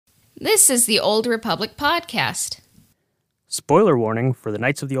This is the Old Republic podcast. Spoiler warning for the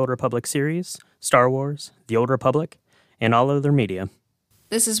Knights of the Old Republic series, Star Wars, the Old Republic, and all other media.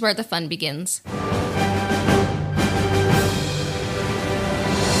 This is where the fun begins.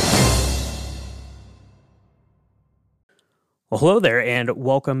 Well, hello there, and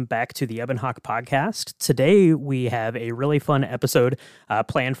welcome back to the Ebb and Hawk podcast. Today, we have a really fun episode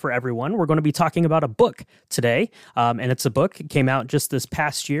planned for everyone. We're going to be talking about a book today, and it's a book. It came out just this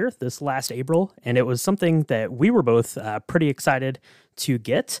past year, this last April, and it was something that we were both pretty excited to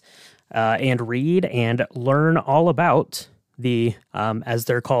get and read and learn all about the, as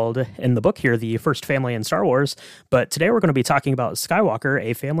they're called in the book here, the first family in Star Wars. But today, we're going to be talking about Skywalker,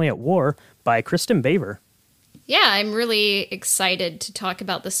 A Family at War by Kristen Baver. Yeah, I'm really excited to talk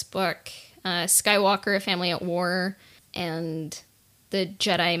about this book, Skywalker, A Family at War, and The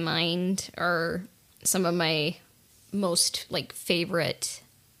Jedi Mind are some of my most favorite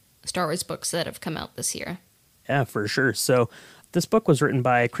Star Wars books that have come out this year. Yeah, for sure. So this book was written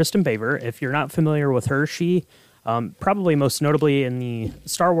by Kristen Baver. If you're not familiar with her, she probably most notably in the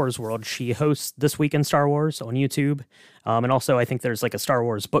Star Wars world, she hosts This Week in Star Wars on YouTube. And also I think there's like a Star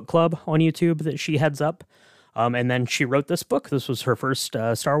Wars book club on YouTube that she heads up. And then she wrote this book. This was her first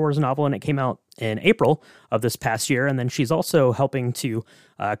Star Wars novel, and it came out in April of this past year. And then she's also helping to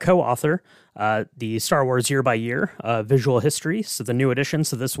co-author the Star Wars Year by Year visual history, so the new edition.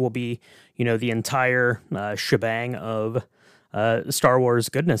 So this will be, the entire shebang of Star Wars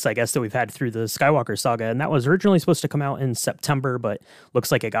goodness, I guess, that we've had through the Skywalker saga. And that was originally supposed to come out in September, but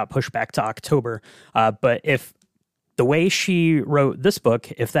looks like it got pushed back to October. But if the way she wrote this book,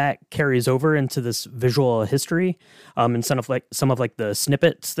 if that carries over into this visual history, and some of the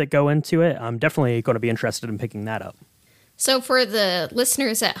snippets that go into it, I'm definitely going to be interested in picking that up. So for the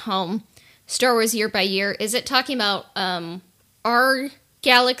listeners at home, Star Wars Year by Year, is it talking about our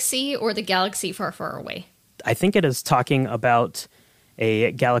galaxy or the galaxy far, far away? I think it is talking about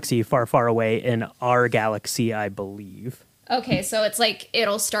a galaxy far, far away in our galaxy, I believe. Okay, so it's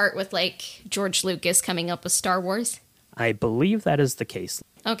it'll start with George Lucas coming up with Star Wars? I believe that is the case.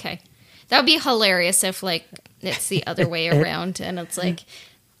 Okay. That would be hilarious if it's the other way around and it's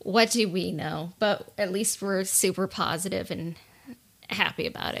what do we know? But at least we're super positive and happy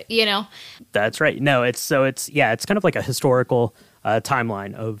about it, That's right. No, it's kind of like a historical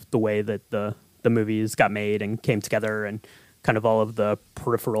timeline of the way that the movies got made and came together and kind of all of the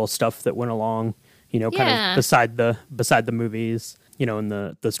peripheral stuff that went along, kind of beside the movies, and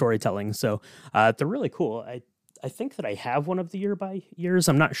the storytelling. So they're really cool. I think that I have one of the Year by Years.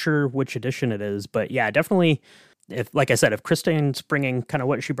 I'm not sure which edition it is, but yeah, definitely. If Kristen's bringing kind of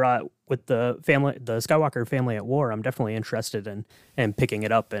what she brought with the Skywalker Family at War, I'm definitely interested in picking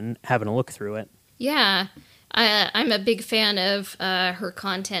it up and having a look through it. Yeah, I'm a big fan of her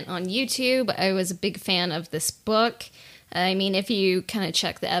content on YouTube. I was a big fan of this book. I mean, if you kind of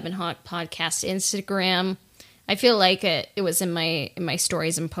check the Ebb and Hawk podcast Instagram, I feel like it was in my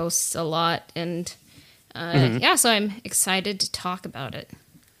stories and posts a lot, and so I'm excited to talk about it.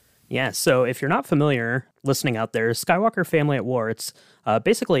 Yeah, so if you're not familiar, listening out there, Skywalker Family at War, it's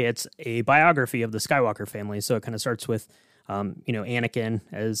basically it's a biography of the Skywalker family. So it kind of starts with, Anakin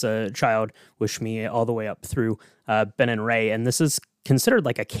as a child, with Shmi all the way up through Ben and Rey, and this is considered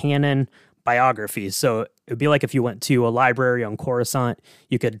like a canon biography. So it'd be like if you went to a library on Coruscant,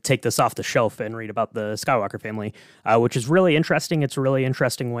 you could take this off the shelf and read about the Skywalker family, which is really interesting. It's a really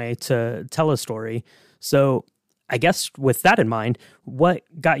interesting way to tell a story. So I guess with that in mind, what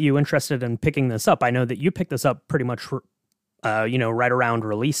got you interested in picking this up? I know that you picked this up pretty much, right around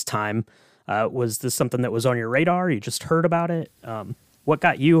release time. Was this something that was on your radar? You just heard about it? What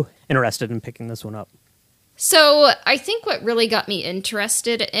got you interested in picking this one up? So I think what really got me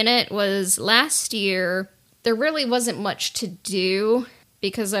interested in it was last year, there really wasn't much to do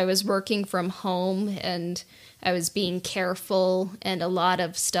because I was working from home and I was being careful and a lot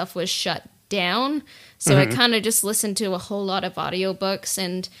of stuff was shut down. So I kind of just listened to a whole lot of audiobooks,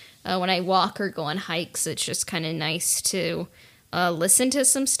 and when I walk or go on hikes, it's just kind of nice to listen to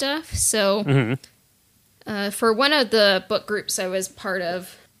some stuff. So for one of the book groups I was part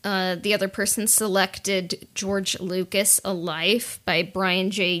of, the other person selected George Lucas, A Life by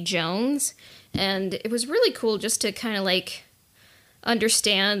Brian J. Jones, and it was really cool just to kind of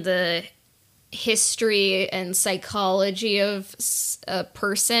understand the history and psychology of a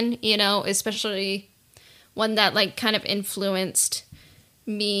person, especially one that kind of influenced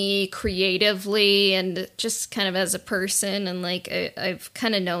me creatively and just kind of as a person, and I've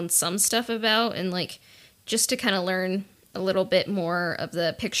kind of known some stuff about, and just to kind of learn a little bit more of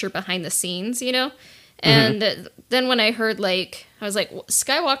the picture behind the scenes, And then when I heard, like, I was like,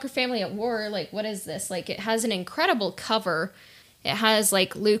 Skywalker Family at War, like, what is this? Like, it has an incredible cover. It has,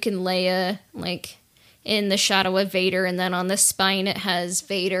 like, Luke and Leia, like, in the shadow of Vader, and then on the spine it has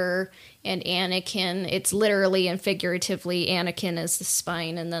Vader and Anakin. It's literally and figuratively Anakin as the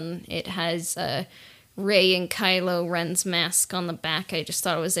spine, and then it has Rey and Kylo Ren's mask on the back. I just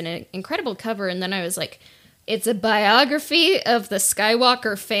thought it was an incredible cover, and then I was like, it's a biography of the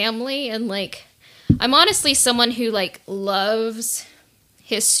Skywalker family, and, like, I'm honestly someone who, like, loves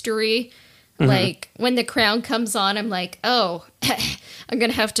history. Like, when The Crown comes on, I'm like, oh, I'm going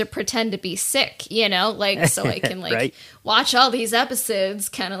to have to pretend to be sick, you know? Like, so I can, like, right. watch all these episodes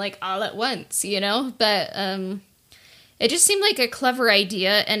kind of, like, all at once, you know? But it just seemed like a clever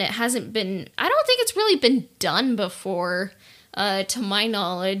idea, and it hasn't been... I don't think it's really been done before, to my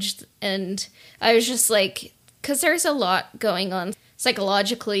knowledge. And I was just like... Because there's a lot going on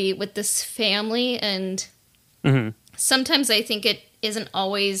psychologically with this family, and sometimes I think it isn't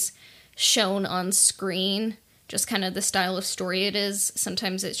always shown on screen, just kind of the style of story it is.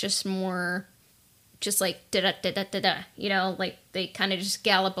 Sometimes it's just more just like da-da-da-da-da-da, you know, like they kind of just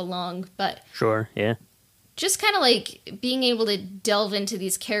gallop along. But sure, yeah. Just kind of like being able to delve into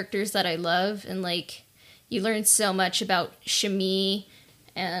these characters that I love, and like you learn so much about Shmi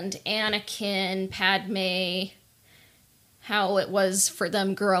and Anakin, Padme, how it was for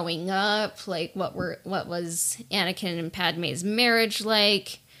them growing up, like what was Anakin and Padme's marriage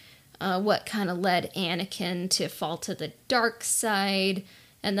like, what kind of led Anakin to fall to the dark side,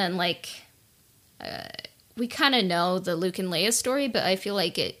 and then like we kind of know the Luke and Leia story, but I feel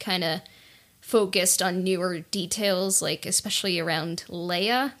like it kind of focused on newer details, like especially around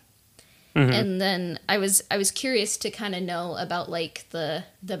Leia. And then I was curious to kind of know about like the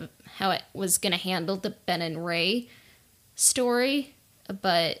how it was going to handle the Ben and Rey story,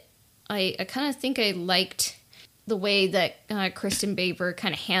 but I kind of think I liked the way that Kristen Baver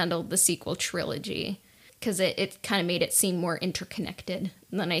kind of handled the sequel trilogy, because it kind of made it seem more interconnected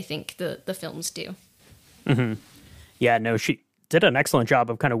than I think the films do. Yeah, no, she did an excellent job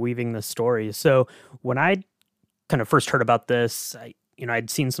of kind of weaving the story. So when I kind of first heard about this,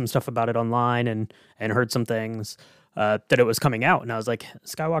 I'd seen some stuff about it online and heard some things that it was coming out, and I was like,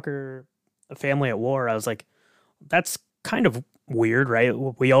 Skywalker, a family at war. I was like, that's kind of weird, right?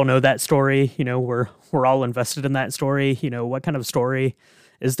 We all know that story. You know, we're all invested in that story. You know, what kind of story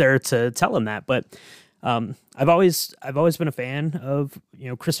is there to tell in that? But I've always been a fan of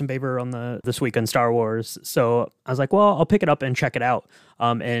Kristen Baver on This Week in Star Wars. So I was like, well, I'll pick it up and check it out.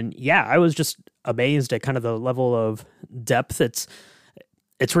 And yeah, I was just amazed at kind of the level of depth.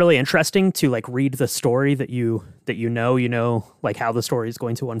 It's really interesting to like read the story that you know like how the story is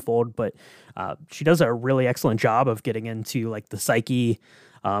going to unfold, but she does a really excellent job of getting into like the psyche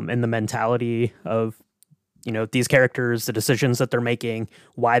and the mentality of these characters, the decisions that they're making,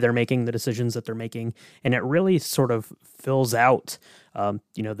 why they're making the decisions that they're making, and it really sort of fills out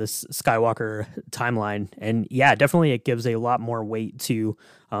this Skywalker timeline. And yeah, definitely it gives a lot more weight to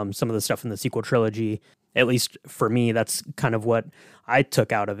some of the stuff in the sequel trilogy. At least for me, that's kind of what I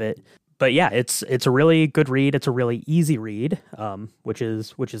took out of it. But yeah, it's a really good read. It's a really easy read, which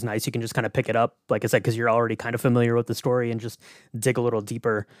is nice. You can just kind of pick it up, like I said, because you're already kind of familiar with the story, and just dig a little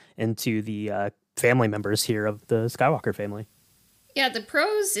deeper into the family members here of the Skywalker family. Yeah, the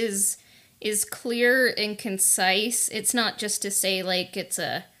prose is clear and concise. It's not just to say like it's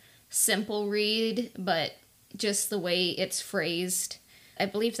a simple read, but just the way it's phrased. I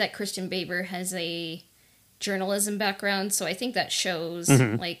believe that Kristen Baver has a journalism background, so I think that shows.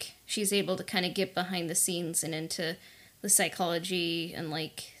 Like she's able to kind of get behind the scenes and into the psychology and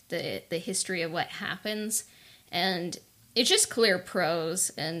like the history of what happens, and it's just clear prose.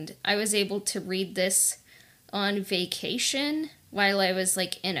 And I was able to read this on vacation while I was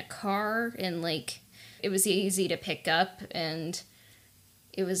like in a car, and like it was easy to pick up, and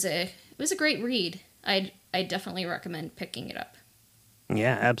it was a great read. I definitely recommend picking it up.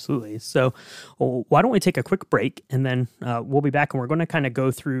 Yeah, absolutely. So why don't we take a quick break, and then we'll be back, and we're going to kind of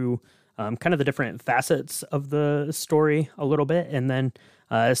go through kind of the different facets of the story a little bit, and then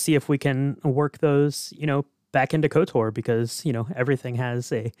see if we can work those, back into KOTOR, because, everything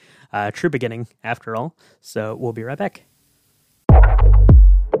has a true beginning after all. So we'll be right back.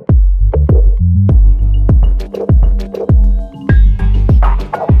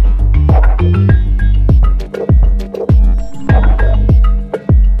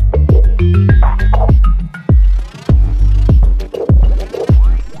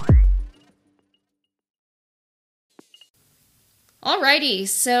 Alrighty,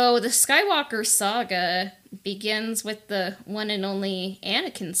 so the Skywalker saga begins with the one and only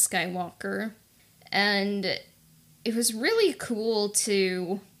Anakin Skywalker. And it was really cool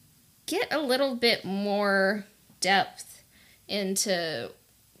to get a little bit more depth into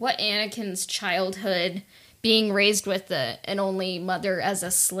what Anakin's childhood, being raised with an only mother as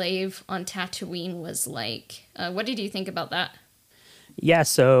a slave on Tatooine, was like. What did you think about that? Yeah,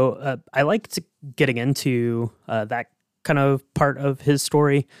 so I liked getting into that kind of part of his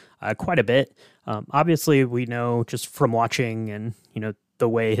story quite a bit. Obviously, we know just from watching and the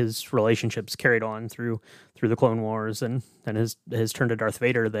way his relationships carried on through the Clone Wars and his turn to Darth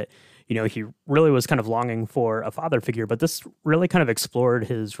Vader that he really was kind of longing for a father figure. But this really kind of explored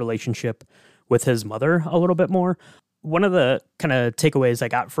his relationship with his mother a little bit more. One of the kind of takeaways I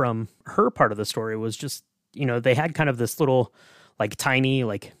got from her part of the story was just they had kind of this little like tiny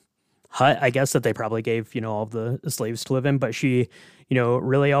like hut, I guess, that they probably gave, all the slaves to live in. But she,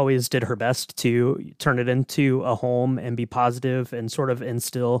 really always did her best to turn it into a home and be positive and sort of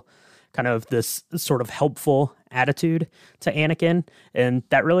instill kind of this sort of helpful attitude to Anakin. And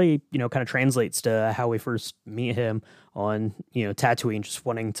that really, kind of translates to how we first meet him on, Tatooine, just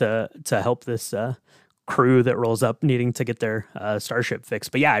wanting to help this crew that rolls up needing to get their starship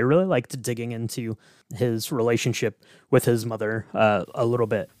fixed. But yeah, I really liked digging into his relationship with his mother a little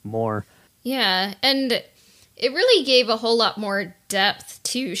bit more. Yeah, and it really gave a whole lot more depth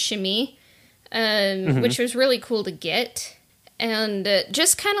to Shmi, which was really cool to get. And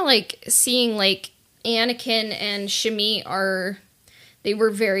just kind of like seeing like Anakin and Shmi they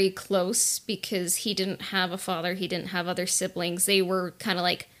were very close because he didn't have a father, he didn't have other siblings. They were kind of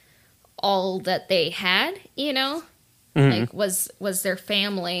like all that they had, like was their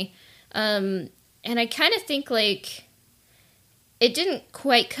family. And I kind of think like it didn't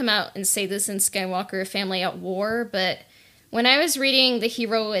quite come out and say this in Skywalker, A Family at War, but when I was reading The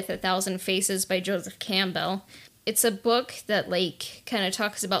Hero with a Thousand Faces by Joseph Campbell, it's a book that like kind of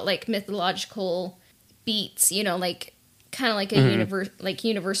talks about like mythological beats, like kind of like a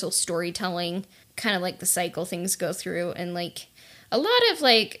universal storytelling, kind of like the cycle things go through. And like a lot of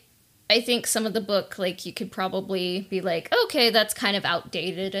like, I think some of the book, like, you could probably be like, okay, that's kind of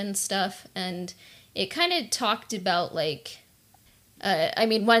outdated and stuff. And it kind of talked about, like,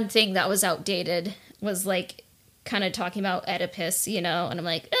 one thing that was outdated was, like, kind of talking about Oedipus, and I'm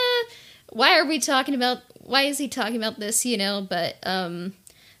like, why is he talking about this, But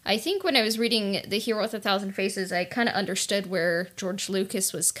I think when I was reading The Hero with a Thousand Faces, I kind of understood where George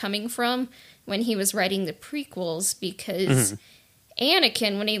Lucas was coming from when he was writing the prequels, because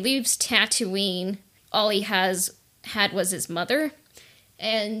Anakin, when he leaves Tatooine, all he had was his mother.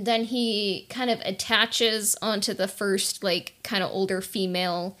 And then he kind of attaches onto the first, like, kind of older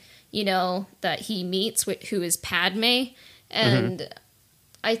female, that he meets, who is Padme. And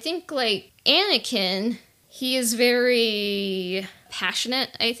I think, like, Anakin, he is very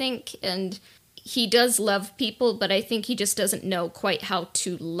passionate, I think. And he does love people, but I think he just doesn't know quite how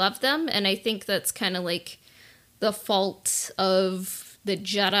to love them. And I think that's kind of, like, the fault of the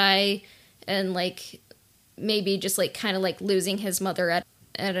Jedi, and like maybe just like kind of like losing his mother at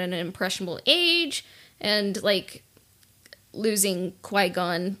an impressionable age, and like losing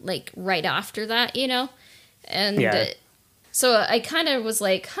Qui-Gon like right after that, and so I kind of was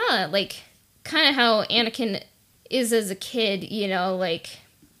like, like kind of how Anakin is as a kid, like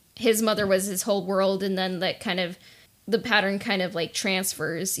his mother was his whole world, and then that kind of the pattern kind of like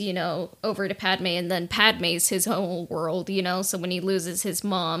transfers, over to Padme, and then Padme's his whole world, so when he loses his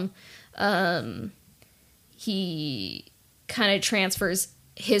mom, he kind of transfers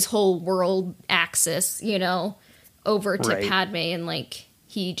his whole world axis, over to Padme, and like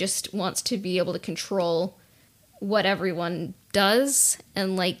he just wants to be able to control what everyone does.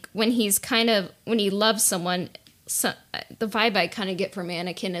 And like when he loves someone, the vibe I kind of get from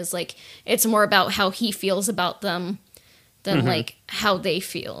Anakin is like it's more about how he feels about them than like how they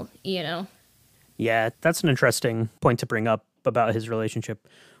feel, Yeah, that's an interesting point to bring up about his relationship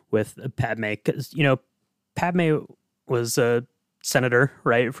with Padme, because Padme was a senator,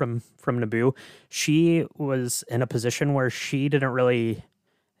 right, from Naboo. She was in a position where she didn't really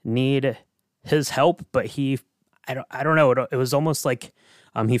need his help, but I don't know, it was almost like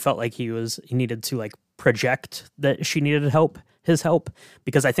he felt like he needed to like project that she needed his help,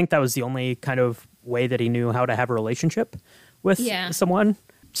 because I think that was the only kind of way that he knew how to have a relationship with someone.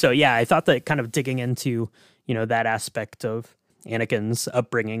 So yeah, I thought that kind of digging into, that aspect of Anakin's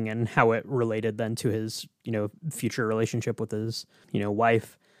upbringing and how it related then to his, future relationship with his,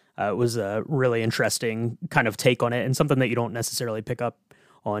 wife, was a really interesting kind of take on it, and something that you don't necessarily pick up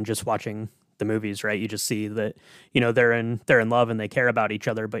on just watching the movies, right? You just see that, they're in love and they care about each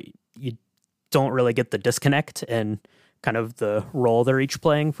other, but you don't really get the disconnect and kind of the role they're each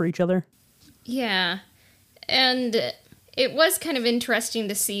playing for each other. Yeah. And it was kind of interesting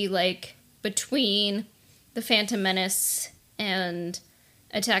to see, like, between The Phantom Menace and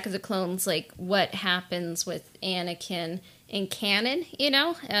Attack of the Clones, like, what happens with Anakin in canon, you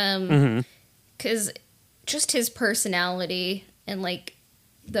know? Because just his personality and, like,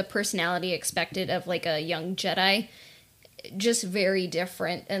 the personality expected of, like, a young Jedi, just very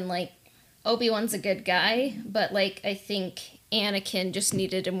different. And, like, Obi-Wan's a good guy, but, like, I think Anakin just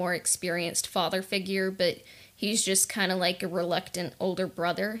needed a more experienced father figure, but he's just kind of like a reluctant older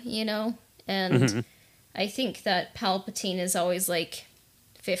brother, you know? And I think that Palpatine is always, like,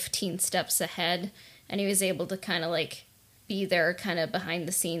 15 steps ahead, and he was able to kind of, like, be there kind of behind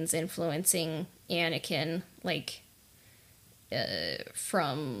the scenes influencing Anakin, like,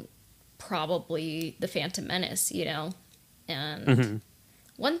 from probably The Phantom Menace, you know? And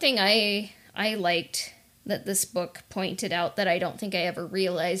one thing I liked that this book pointed out that I don't think I ever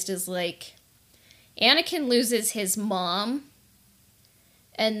realized is, like, Anakin loses his mom,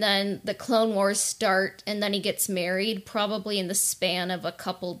 and then the Clone Wars start, and then he gets married probably in the span of a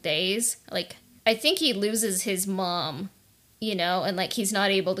couple days. Like, I think he loses his mom, you know, and, like, he's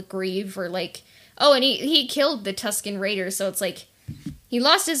not able to grieve, or, like, oh, and he killed the Tusken Raiders, so it's like, he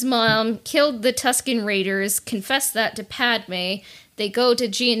lost his mom, killed the Tusken Raiders, confessed that to Padme. They go to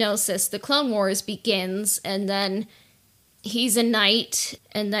Geonosis, the Clone Wars begins, and then he's a knight,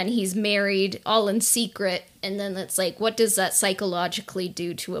 and then he's married, all in secret, and then it's like, what does that psychologically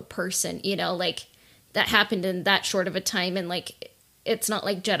do to a person? You know, like, that happened in that short of a time, and, like, it's not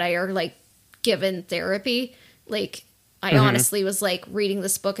like Jedi are, like, given therapy. Like, I honestly was, like, reading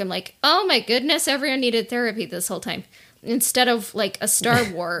this book, I'm like, oh my goodness, everyone needed therapy this whole time. Instead of, like, a Star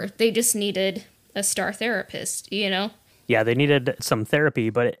War, they just needed a Star therapist, you know? Yeah, they needed some therapy,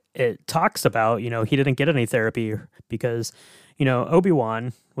 but it talks about, you know, he didn't get any therapy because, you know,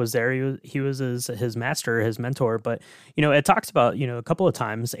 Obi-Wan was there. He was his master, his mentor. But, you know, it talks about, you know, a couple of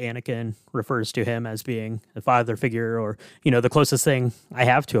times Anakin refers to him as being a father figure, or, you know, the closest thing I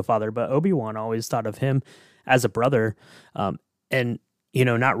have to a father. But Obi-Wan always thought of him as a brother, and, you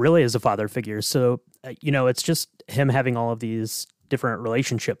know, not really as a father figure. So, you know, it's just him having all of these different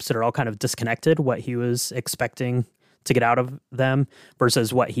relationships that are all kind of disconnected, what he was expecting to get out of them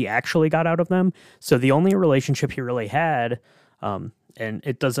versus what he actually got out of them. So the only relationship he really had, and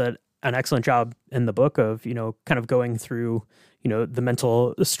it does an excellent job in the book of, you know, kind of going through, you know, the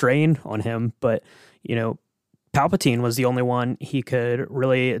mental strain on him. But, you know, Palpatine was the only one he could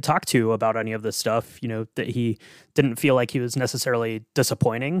really talk to about any of this stuff, you know, that he didn't feel like he was necessarily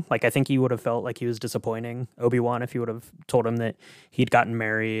disappointing. Like, I think he would have felt like he was disappointing Obi-Wan if he would have told him that he'd gotten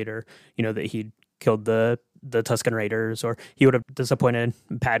married, or, you know, that he'd killed the Tusken Raiders, or he would have disappointed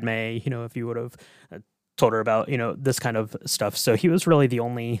Padme, you know, if he would have told her about, you know, this kind of stuff. So he was really the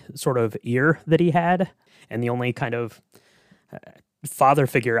only sort of ear that he had, and the only kind of father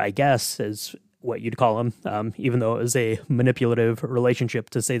figure, I guess, is what you'd call him, even though it was a manipulative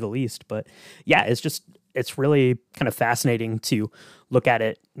relationship, to say the least. But yeah, it's really kind of fascinating to look at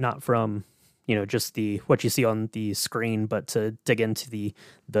it, not from, you know, just what you see on the screen, but to dig into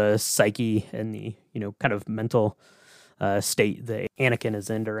the psyche and the, you know, kind of mental state that Anakin is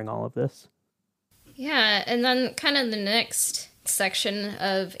in during all of this. Yeah, and then kind of the next section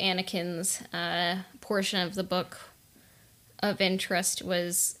of Anakin's portion of the book of interest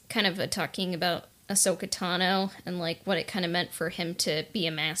was kind of talking about Ahsoka Tano and, like, what it kind of meant for him to be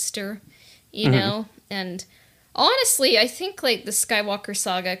a master, you know? And honestly, I think, like, the Skywalker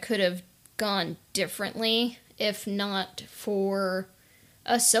saga could have gone differently if not for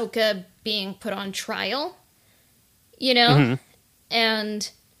Ahsoka being put on trial, you know?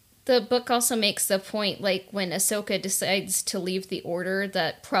 And the book also makes the point, like, when Ahsoka decides to leave the Order,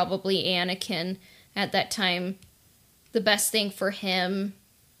 that probably Anakin at that time, the best thing for him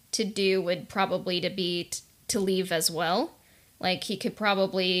to do would probably be to leave as well. Like, he would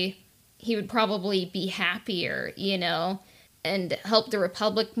probably be happier, you know, and help the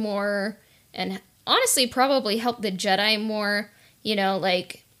Republic more, and honestly probably help the Jedi more, you know,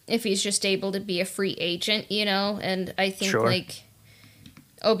 like, if he's just able to be a free agent, you know. And I think, like,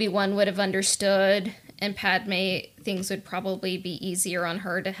 Obi-Wan would have understood, and Padme, things would probably be easier on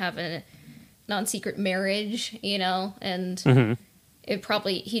her to have a non-secret marriage, you know, and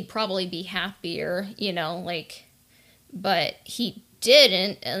he'd probably be happier, you know, like, but he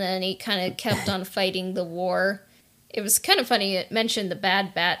didn't, and then he kind of kept on fighting the war. It was kind of funny, it mentioned the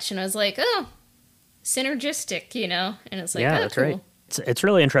Bad Batch, and I was like, oh, synergistic, you know, and it's like, yeah, oh, that's cool. right. It's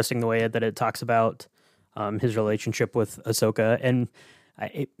really interesting the way that it talks about his relationship with Ahsoka, and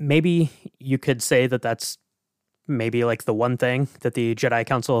maybe you could say that that's maybe like the one thing that the Jedi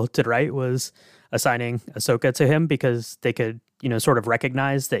Council did right was assigning Ahsoka to him, because they could, sort of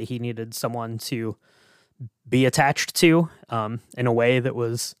recognize that he needed someone to be attached to, in a way that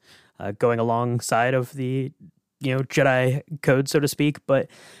was going alongside of the, Jedi code, so to speak. But,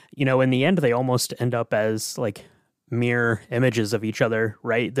 in the end, they almost end up as like mirror images of each other,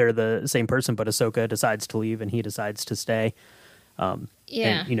 right? They're the same person, but Ahsoka decides to leave and he decides to stay.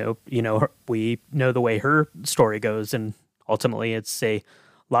 Yeah. And, we know the way her story goes, and ultimately it's a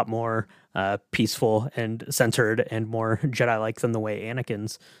lot more peaceful and centered and more Jedi-like than the way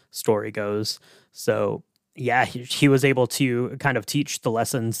Anakin's story goes. So yeah, he was able to kind of teach the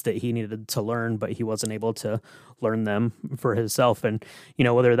lessons that he needed to learn, but he wasn't able to learn them for himself. And,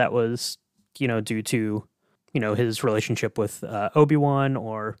 whether that was, due to, his relationship with Obi-Wan,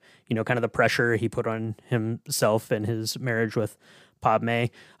 or, kind of the pressure he put on himself and his marriage with Padme.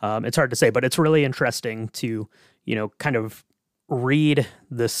 It's hard to say, but it's really interesting to, kind of read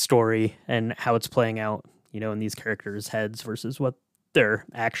this story and how it's playing out, in these characters' heads versus what their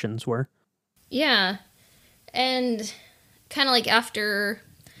actions were. Yeah. And kind of like after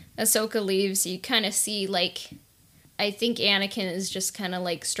Ahsoka leaves, you kind of see like, I think Anakin is just kind of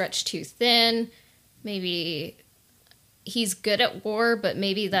like stretched too thin. Maybe he's good at war, but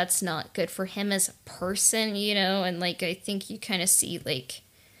maybe that's not good for him as a person, and like I think you kind of see like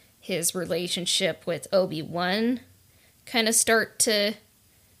his relationship with Obi-Wan kind of start to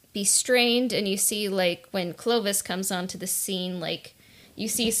be strained, and you see like when Clovis comes onto the scene, like you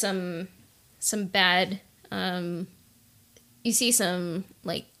see some bad you see some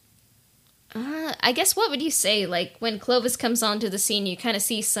like I guess what would you say, like when Clovis comes onto the scene, you kind of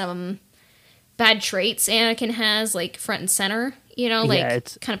see some bad traits Anakin has, like front and center, like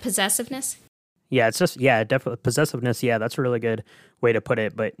it's kind of possessiveness. Yeah, it's just, definitely possessiveness. Yeah, that's a really good way to put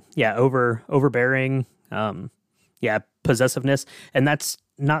it. But yeah, overbearing, possessiveness. And that's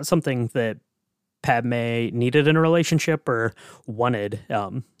not something that Padme needed in a relationship or wanted.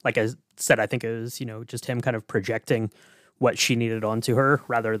 Like I said, I think it was, just him kind of projecting what she needed onto her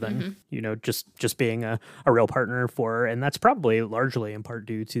rather than, just being a real partner for her. And that's probably largely in part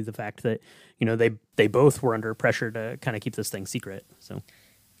due to the fact that, they both were under pressure to kind of keep this thing secret. So,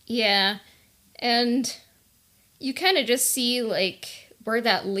 yeah. And you kind of just see like where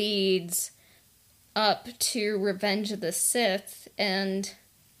that leads up to Revenge of the Sith. And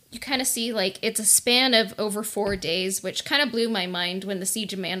you kind of see like it's a span of over 4 days, which kind of blew my mind when the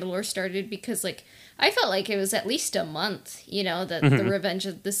Siege of Mandalore started, because like I felt like it was at least a month, that the Revenge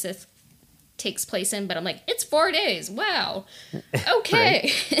of the Sith takes place in, but I'm like, it's 4 days. Wow.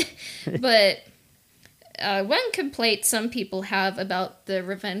 Okay. But one complaint some people have about the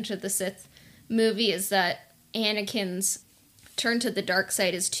Revenge of the Sith movie is that Anakin's turn to the dark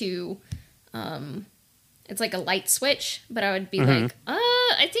side is too, it's like a light switch, but I would be like,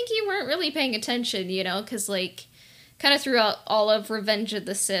 I think you weren't really paying attention, because like kind of throughout all of Revenge of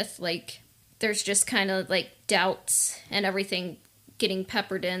the Sith, like there's just kind of like doubts and everything getting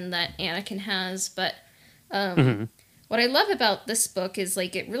peppered in that Anakin has. But what I love about this book is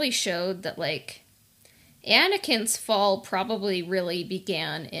like it really showed that like Anakin's fall probably really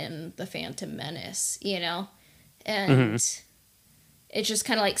began in The Phantom Menace, and it's just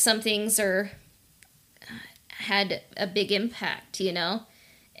kind of like some things had a big impact,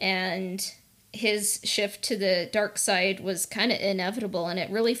 and his shift to the dark side was kind of inevitable, and it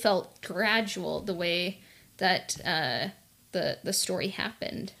really felt gradual the way that the story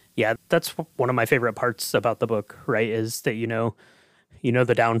happened. Yeah, that's one of my favorite parts about the book, right, is that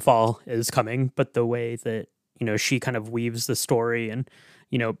the downfall is coming, but the way that she kind of weaves the story and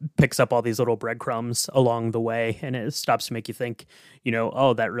picks up all these little breadcrumbs along the way, and it stops to make you think,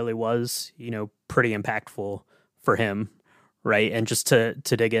 oh, that really was pretty impactful for him, right? And just to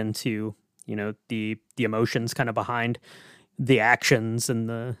dig into the emotions kind of behind the actions and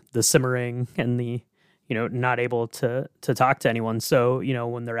the simmering and the not able to talk to anyone. So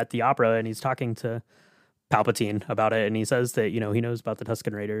when they're at the opera and he's talking to Palpatine about it, and he says that he knows about the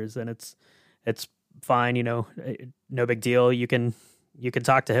Tusken Raiders, and it's fine, no big deal. You can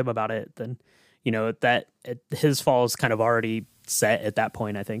talk to him about it. Then his fall is kind of already set at that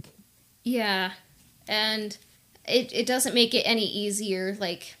point, I think. Yeah, and it doesn't make it any easier.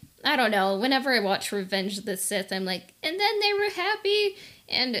 Like, I don't know, whenever I watch Revenge of the Sith, I'm like, and then they were happy,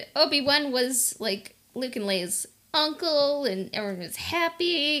 and Obi-Wan was like Luke and Leia's uncle, and everyone was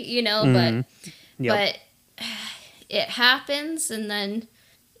happy, but it happens, and then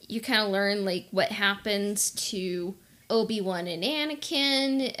you kind of learn like what happens to Obi-Wan and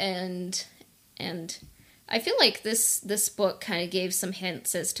Anakin, and I feel like this book kind of gave some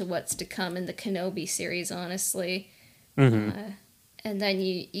hints as to what's to come in the Kenobi series, honestly. And then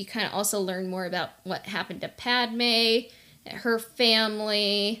you kind of also learn more about what happened to Padme, her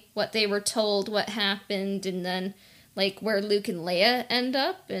family, what they were told, what happened, and then like where Luke and Leia end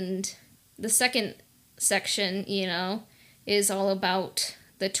up. And the second section, is all about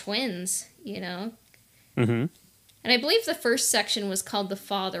the twins, Mm-hmm. And I believe the first section was called The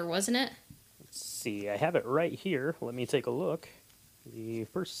Father, wasn't it? Let's see, I have it right here. Let me take a look. The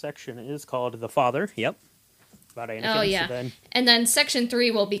first section is called The Father. Yep. About Anakin. Oh, yeah. So then... And then section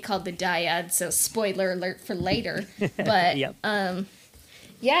 3 will be called The Dyad, so spoiler alert for later. But, yep.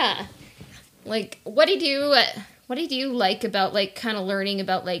 Yeah. Like, what did you like about, like, kind of learning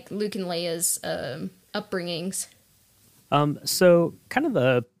about, like, Luke and Leia's upbringings? So kind of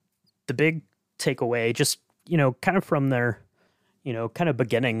the big takeaway, just, kind of from their, kind of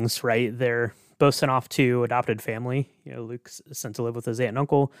beginnings, right? They're both sent off to adopted family. Luke's sent to live with his aunt and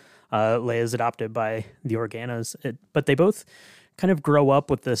uncle. Leia's adopted by the Organas. But they both kind of grow up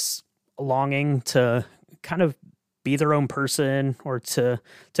with this longing to kind of be their own person or to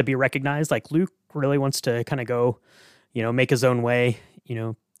be recognized. Like Luke really wants to kind of go, make his own way,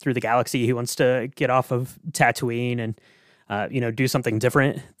 through the galaxy. He wants to get off of Tatooine and, do something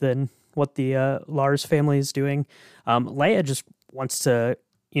different than what the Lars family is doing. Leia just wants to,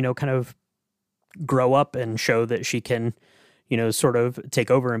 kind of grow up and show that she can, sort of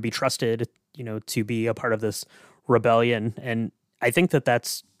take over and be trusted, to be a part of this rebellion. And I think that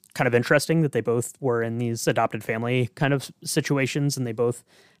that's kind of interesting that they both were in these adopted family kind of situations, and they both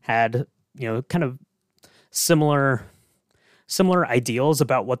had, kind of similar ideals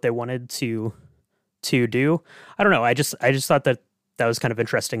about what they wanted to do. I don't know. I just thought that was kind of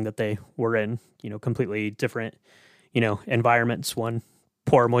interesting that they were in, completely different, environments. One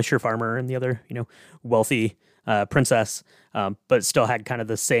poor moisture farmer and the other, wealthy princess, but still had kind of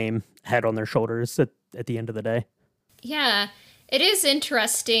the same head on their shoulders at the end of the day. Yeah, it is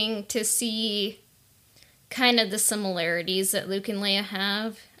interesting to see kind of the similarities that Luke and Leia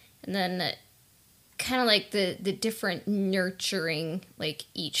have, and then kind of like the different nurturing like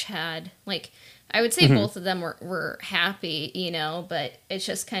each had. Like I would say both of them were happy, but it's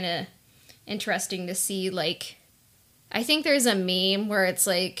just kind of interesting to see. Like I think there's a meme where it's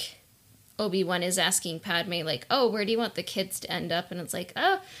like Obi-Wan is asking Padme like, oh, where do you want the kids to end up? And it's like,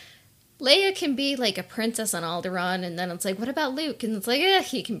 oh, Leia can be like a princess on Alderaan, and then it's like, what about Luke? And it's like,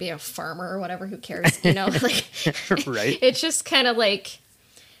 he can be a farmer or whatever, who cares, like right. It's just kind of like,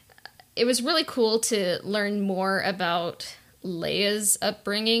 it was really cool to learn more about Leia's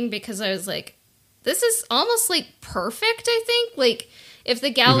upbringing, because I was like, this is almost like perfect, I think. Like if the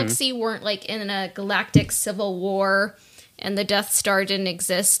galaxy weren't like in a galactic civil war and the Death Star didn't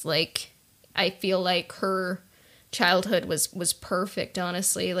exist, like I feel like her childhood was perfect,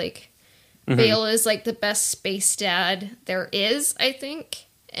 honestly. Like Bale is like the best space dad there is, I think.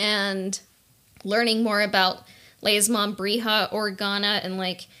 And learning more about Leia's mom, Briha Organa, and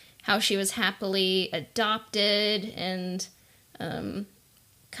like how she was happily adopted, and kind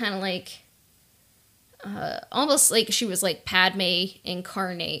of like almost like she was like Padme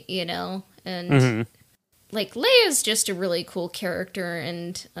incarnate, and like Leia's just a really cool character,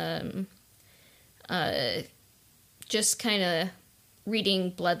 and just kind of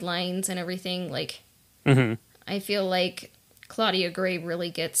reading Bloodlines and everything, like I feel like Claudia Gray really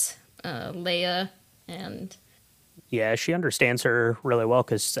gets Leia, and yeah, she understands her really well,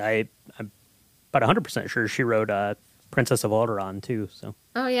 because I'm about 100% sure she wrote Princess of Alderaan too. So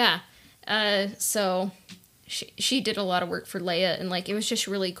oh yeah, so she did a lot of work for Leia, and like it was just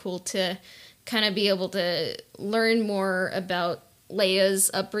really cool to kind of be able to learn more about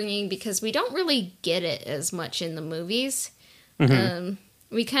Leia's upbringing, because we don't really get it as much in the movies.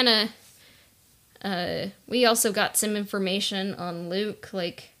 We kind of we also got some information on Luke.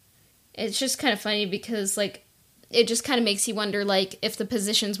 Like it's just kind of funny, because like it just kind of makes you wonder, like if the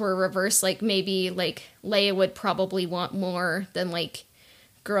positions were reversed, like maybe like Leia would probably want more than like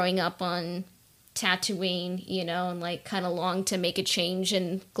growing up on Tatooine, and like kind of long to make a change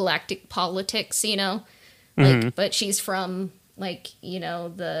in galactic politics, like but she's from like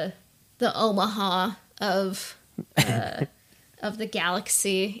the Omaha of the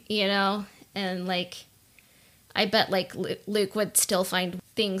galaxy, and like I bet like Luke would still find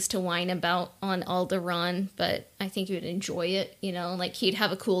things to whine about on Alderaan, but I think he would enjoy it, like he'd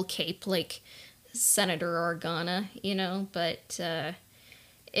have a cool cape like Senator Organa, but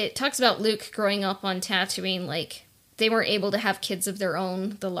it talks about Luke growing up on Tatooine. Like they weren't able to have kids of their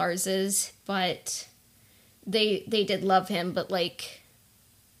own, the Larses, but they did love him, but like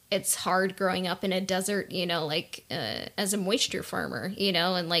it's hard growing up in a desert, like as a moisture farmer,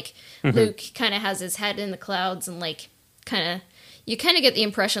 and like Luke kind of has his head in the clouds and like you kind of get the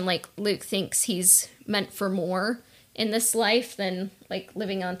impression like Luke thinks he's meant for more in this life than like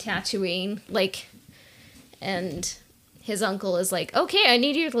living on Tatooine, like, and his uncle is like, okay, I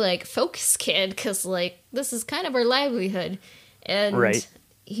need you to like focus, kid, because like this is kind of our livelihood, and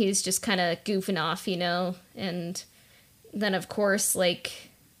he's just kind of goofing off, and then of course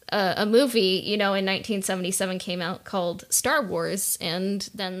like a movie, in 1977 came out called Star Wars, and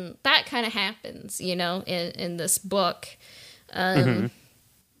then that kind of happens, in this book. I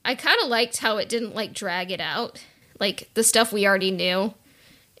kind of liked how it didn't like drag it out, like the stuff we already knew.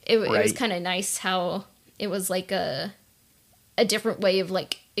 It was kind of nice how it was like a different way of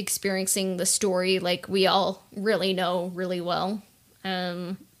like experiencing the story, like we all really know really well.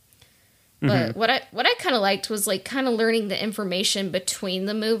 But what I kind of liked was like kind of learning the information between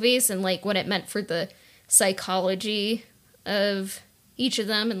the movies and like what it meant for the psychology of each of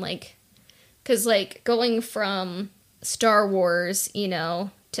them, and like, because like going from Star Wars,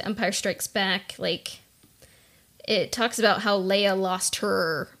 to Empire Strikes Back, like it talks about how Leia lost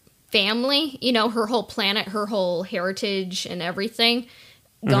her family, her whole planet, her whole heritage and everything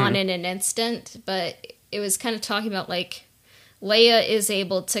gone in an instant. But it was kind of talking about like Leia is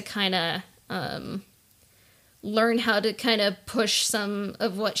able to kind of learn how to kind of push some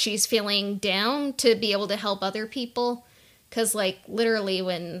of what she's feeling down to be able to help other people. Because, like, literally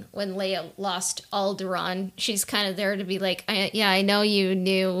when Leia lost Alderaan, she's kind of there to be like, I know you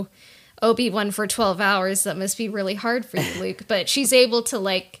knew Obi-Wan for 12 hours. That must be really hard for you, Luke. But she's able to,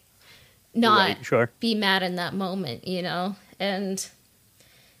 like, not be mad in that moment, And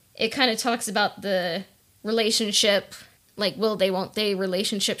it kind of talks about the relationship, like, will they, won't they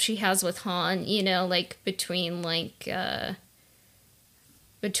relationship she has with Han, like, between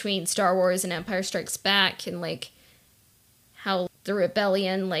Star Wars and Empire Strikes Back, and, like, how the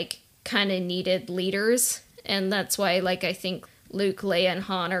rebellion, like, kind of needed leaders. And that's why, like, I think Luke, Leia, and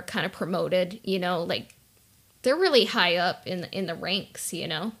Han are kind of promoted, like, they're really high up in the ranks,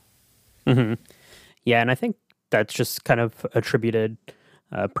 Yeah, and I think that's just kind of attributed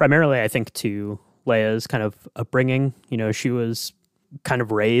primarily, I think, to Leia's kind of upbringing. She was kind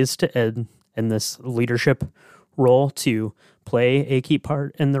of raised in this leadership role to play a key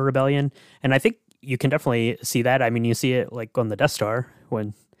part in the rebellion. And I think you can definitely see that. I mean, you see it like on the Death Star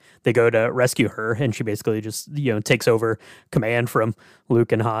when they go to rescue her, and she basically just, takes over command from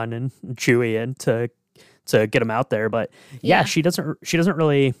Luke and Han and Chewie and to get them out there. But yeah, she doesn't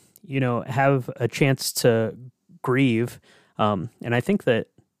really, have a chance to grieve. And I think that,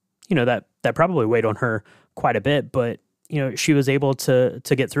 that probably weighed on her quite a bit, but, she was able to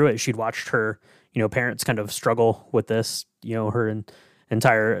get through it. She'd watched her, parents kind of struggle with this, her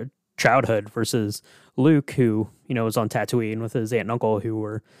entire childhood, versus Luke, who, was on Tatooine with his aunt and uncle, who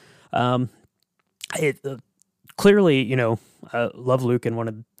were, clearly, love Luke and one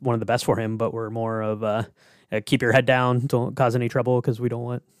of the best for him, but we're more of keep your head down, don't cause any trouble, because we don't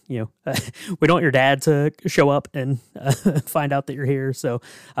want, we don't want your dad to show up and find out that you're here. So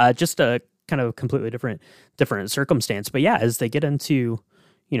just a kind of completely different circumstance. But yeah, as they get into,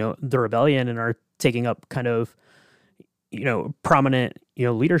 the rebellion and are taking up kind of, prominent,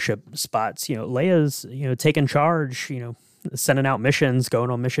 leadership spots, Leia's, taking charge, sending out missions, going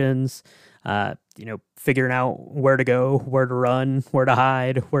on missions, figuring out where to go, where to run, where to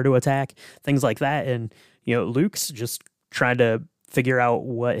hide, where to attack, things like that. And, Luke's just trying to figure out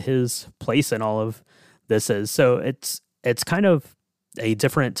what his place in all of this is. So it's kind of a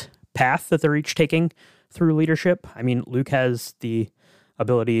different path that they're each taking through leadership. I mean, Luke has the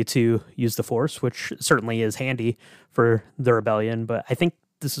ability to use the Force, which certainly is handy for the rebellion. But I think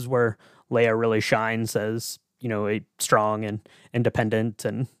this is where Leia really shines as, a strong and independent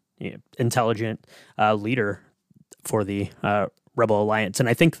and intelligent leader for the Rebel Alliance. And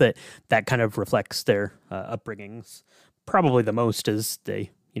I think that kind of reflects their upbringings probably the most, as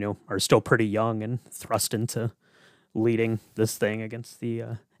they, are still pretty young and thrust into leading this thing against the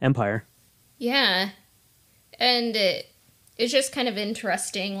Empire. Yeah. And it's just kind of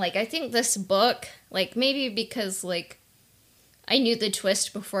interesting. Like, I think this book, like, maybe because, like, I knew the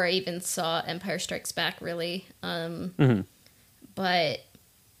twist before I even saw Empire Strikes Back, really. But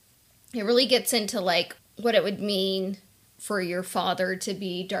it really gets into, like, what it would mean for your father to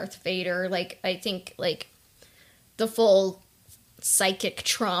be Darth Vader. Like, I think, like, the full psychic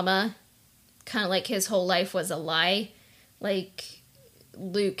trauma, kind of like his whole life was a lie. Like,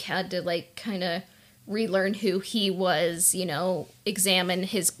 Luke had to, like, kind of relearn who he was, examine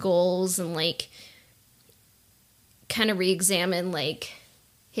his goals, and, like, kind of re-examine, like,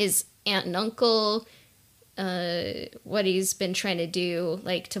 his aunt and uncle, what he's been trying to do,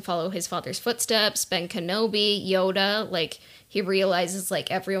 like, to follow his father's footsteps, Ben Kenobi, Yoda, like, he realizes, like,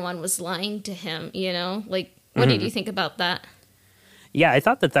 everyone was lying to him, you know? Like, what did you think about that? Yeah, I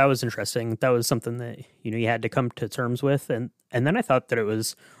thought that was interesting. That was something that, you had to come to terms with. And then I thought that it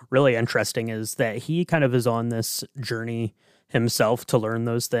was really interesting is that he kind of is on this journey himself to learn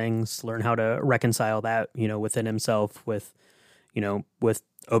those things, learn how to reconcile that, within himself with, with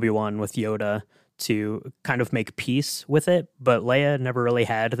Obi-Wan, with Yoda, to kind of make peace with it. But Leia never really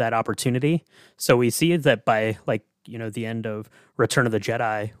had that opportunity. So we see that by, like, the end of Return of the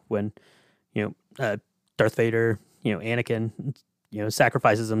Jedi, when, Darth Vader, Anakin,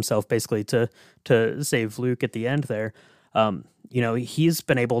 sacrifices himself basically to save Luke at the end there. He's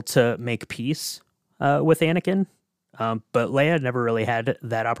been able to make peace with Anakin, but Leia never really had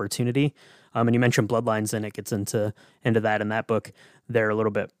that opportunity. And you mentioned bloodlines, and it gets into that in that book there a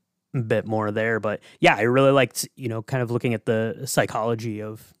little bit more there. But yeah, I really liked, kind of looking at the psychology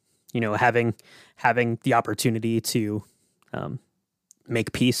of, having the opportunity to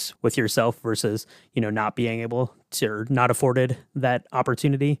make peace with yourself versus, not being able to, or not afforded that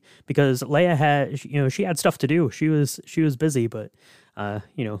opportunity, because Leia had, she had stuff to do. She was busy, but,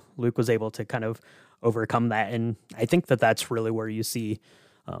 Luke was able to kind of overcome that. And I think that that's really where you see,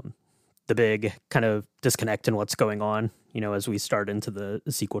 the big kind of disconnect in what's going on, as we start into the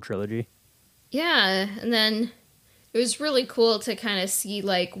sequel trilogy. Yeah. And then it was really cool to kind of see,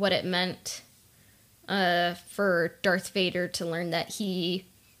 like, what it meant for Darth Vader to learn that he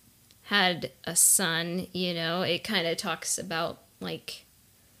had a son. It kind of talks about, like,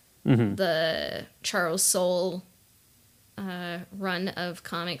 the Charles Soule run of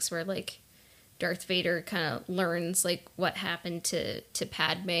comics where, like, Darth Vader kind of learns, like, what happened to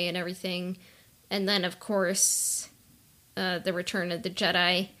Padme and everything. And then, of course, the Return of the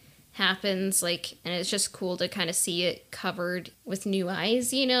Jedi happens, like, and it's just cool to kind of see it covered with new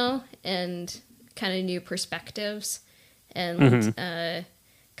eyes, and kind of new perspectives. And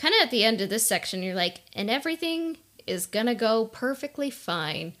kind of at the end of this section, you're like, and everything is gonna go perfectly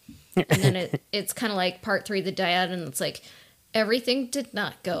fine. And then it's kind of like part 3 of the dyad, and it's like, everything did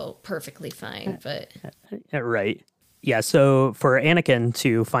not go perfectly fine, but... Right. Yeah, so for Anakin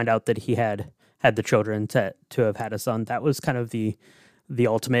to find out that he had the children, to have had a son, that was kind of the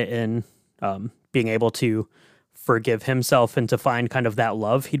ultimate in being able to forgive himself and to find kind of that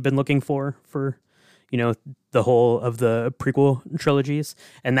love he'd been looking for the whole of the prequel trilogies.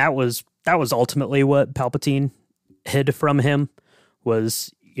 And that was ultimately what Palpatine hid from him,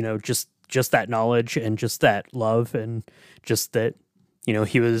 was, just that knowledge and just that love, and just that,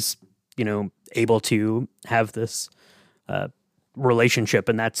 he was, able to have this relationship.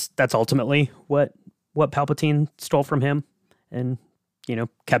 And that's ultimately what Palpatine stole from him, and,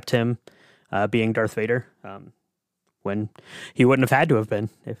 kept him being Darth Vader, when he wouldn't have had to have been.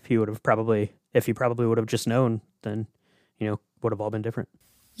 If he probably would have just known, then, would have all been different.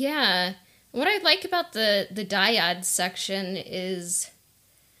 Yeah. What I like about the dyad section is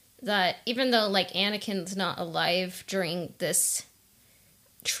that even though, like, Anakin's not alive during this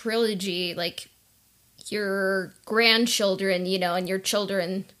trilogy, like, your grandchildren, and your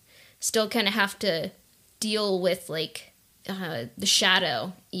children still kind of have to deal with, like, the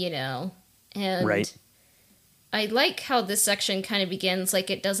shadow, and right. I like how this section kind of begins, like,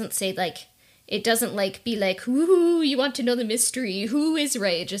 it doesn't say, like, it doesn't, like, be like, ooh, you want to know the mystery, who is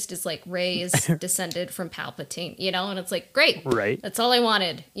Rey? It just is like, Rey is descended from Palpatine, and it's like, great. Right. That's all I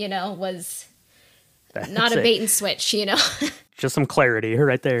wanted, was not a bait and switch, Just some clarity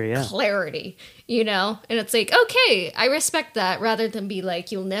right there, yeah. Clarity, and it's like, okay, I respect that, rather than be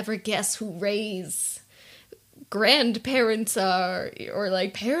like, you'll never guess who Rey's grandparents are, or,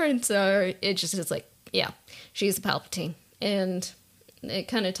 like, parents are. It just is like, yeah, she's a Palpatine. And it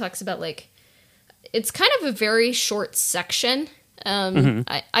kind of talks about, like, it's kind of a very short section.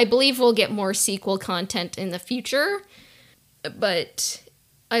 I believe we'll get more sequel content in the future, but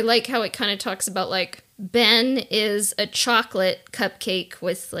I like how it kind of talks about, like, Ben is a chocolate cupcake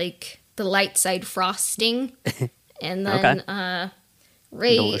with, like, the light side frosting, and then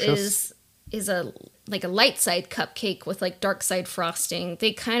Rey is a like a light side cupcake with, like, dark side frosting.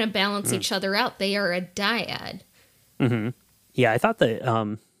 They kind of balance each other out. They are a dyad. Mm-hmm. Yeah, I thought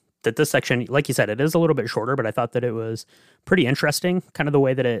that that this section, like you said, it is a little bit shorter, but I thought that it was pretty interesting, kind of the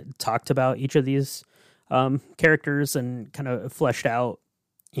way that it talked about each of these characters and kind of fleshed out,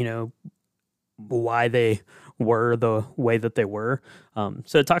 why they were the way that they were.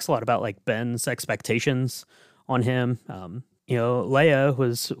 So it talks a lot about, like, Ben's expectations on him, Leia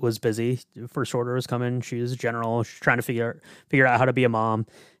was busy. First Order was coming. She was a general. She's trying to figure out how to be a mom.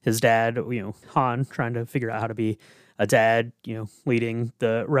 His dad, Han, trying to figure out how to be a dad. Leading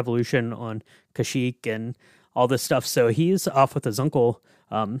the revolution on Kashyyyk and all this stuff. So he's off with his uncle,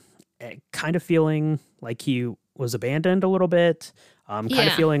 kind of feeling like he was abandoned a little bit. Kind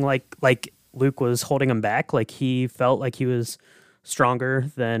of feeling like Luke was holding him back. Like he felt like he was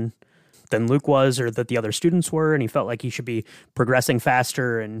stronger than Luke was, or that the other students were, and he felt like he should be progressing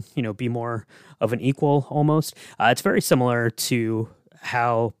faster and be more of an equal almost. It's very similar to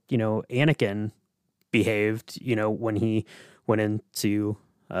how Anakin behaved when he went into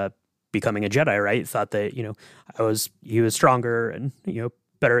becoming a Jedi, right? Thought that he was stronger and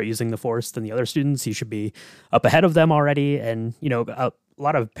better at using the Force than the other students. He should be up ahead of them already, and a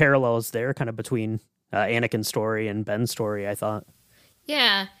lot of parallels there, kind of between Anakin's story and Ben's story, I thought.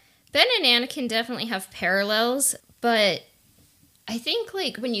 Yeah. Ben and Anakin definitely have parallels, but I think,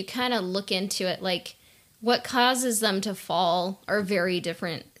 like, when you kind of look into it, like, what causes them to fall are very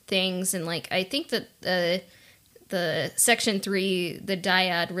different things, and, like, I think that the Section 3, the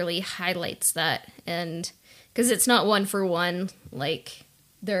dyad, really highlights that, and, because it's not one for one, like,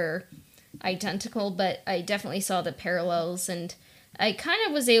 they're identical, but I definitely saw the parallels, and I kind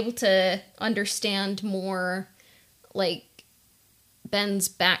of was able to understand more, like, Ben's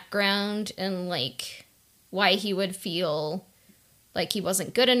background and like why he would feel like he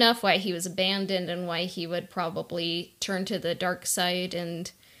wasn't good enough, why he was abandoned, and why he would probably turn to the dark side.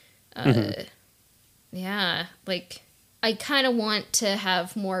 And like I kind of want to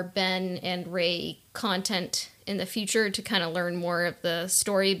have more Ben and Rey content in the future to kind of learn more of the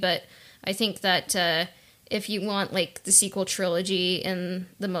story, but I think that if you want like the sequel trilogy in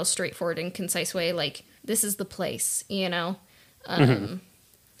the most straightforward and concise way, like this is the place, and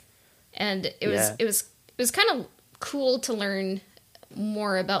it was kind of cool to learn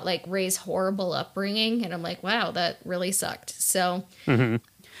more about like Rey's horrible upbringing, and I'm like, wow, that really sucked. So don't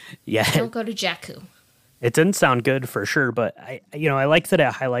go to Jakku. It didn't sound good for sure, but I like that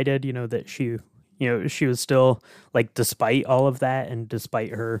it highlighted that she was still, like, despite all of that and despite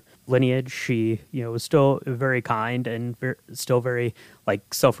her lineage, she was still very kind and still very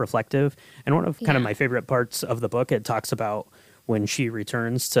like self-reflective. And one of kind of my favorite parts of the book, it talks about when she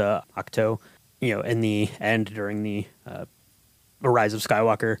returns to Ahch-To, in the end during the Rise of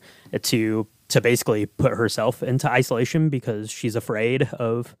Skywalker, to basically put herself into isolation because she's afraid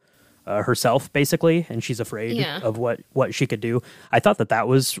of herself, basically, and she's afraid of what she could do. I thought that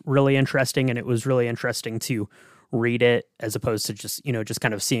was really interesting, and it was really interesting to read it as opposed to just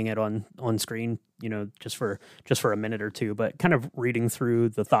kind of seeing it on screen, just for a minute or two, but kind of reading through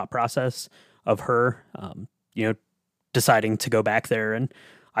the thought process of her, deciding to go back there and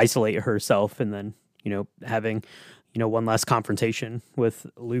isolate herself, and then having one last confrontation with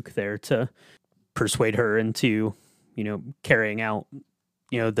Luke there to persuade her into carrying out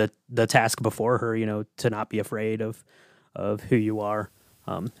the task before her, to not be afraid of who you are,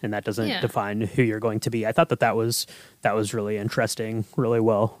 and that doesn't define who you're going to be. I thought that was really interesting, really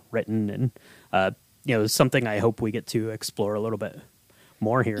well written, and something I hope we get to explore a little bit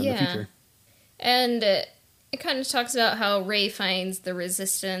more here in the future. And it kind of talks about how Rey finds the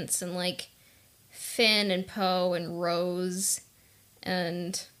Resistance, and like Finn and Poe and Rose,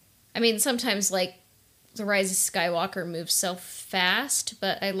 and I mean sometimes like the Rise of Skywalker moves so fast,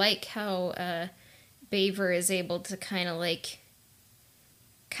 but I like how Baver is able to kind of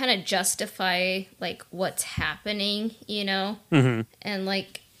justify like what's happening, and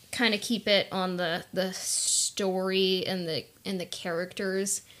like kind of keep it on the story and the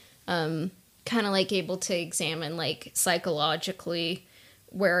characters, kind of like able to examine like psychologically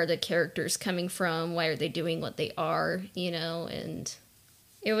where are the characters coming from, why are they doing what they are, and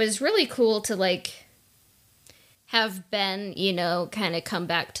it was really cool to like have Ben, kind of come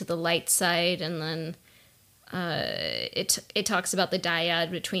back to the light side, and then it talks about the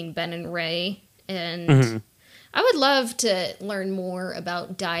dyad between Ben and Rey, and I would love to learn more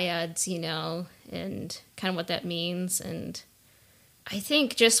about dyads, and kind of what that means. And I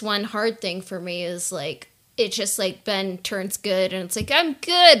think just one hard thing for me is like it's just like Ben turns good, and it's like I'm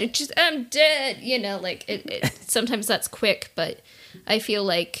good, I'm dead, like it sometimes that's quick, but I feel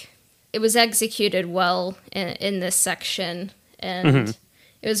like it was executed well in this section, and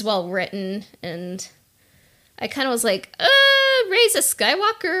it was well written, and I kind of was like, Rey's a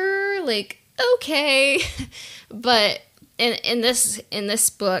Skywalker, like, okay. But in this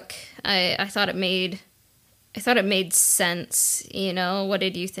book, I thought it made sense, What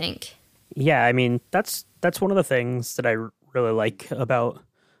did you think? Yeah, I mean, that's one of the things that I really like about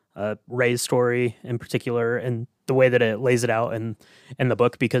Rey's story in particular, and the way that it lays it out in the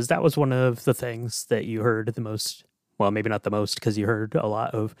book, because that was one of the things that you heard the most. Well, maybe not the most, because you heard a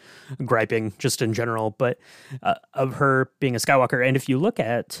lot of griping just in general, but of her being a Skywalker. And if you look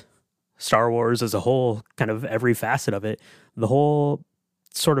at Star Wars as a whole, kind of every facet of it, the whole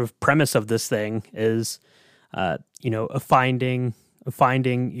sort of premise of this thing is,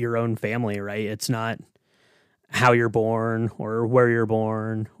 finding your own family, right? It's not how you're born or where you're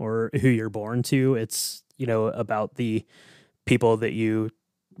born or who you're born to. It's, about the people that you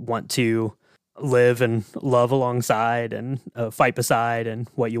want to live and love alongside and fight beside, and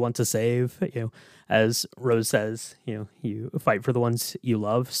what you want to save. As Rose says, you fight for the ones you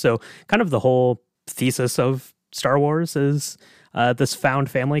love. So kind of the whole thesis of Star Wars is this found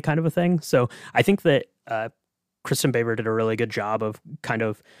family kind of a thing. So I think that Kristen Baver did a really good job of kind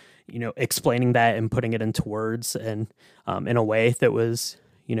of, explaining that and putting it into words, and in a way that was,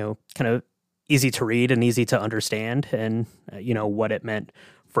 kind of easy to read and easy to understand, and, what it meant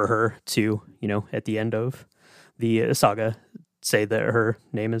for her to, at the end of the saga, say that her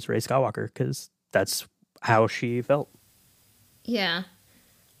name is Rey Skywalker, because that's how she felt. Yeah.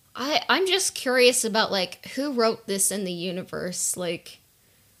 I'm just curious about, like, who wrote this in the universe? Like,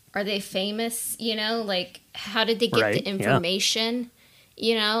 are they famous, Like, how did they get the information?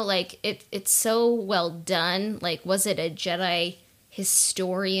 Yeah. Like, it's so well done. Like, was it a Jedi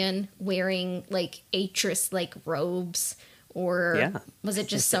historian wearing, like, Atris, like, robes? Or was it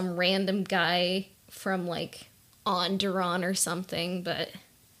just some random guy from, like, Onderon or something? But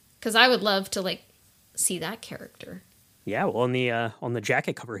because I would love to, like, see that character. Yeah, well, on the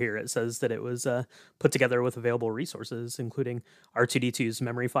jacket cover here, it says that it was put together with available resources, including R2-D2's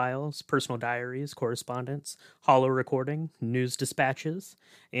memory files, personal diaries, correspondence, holo recording, news dispatches,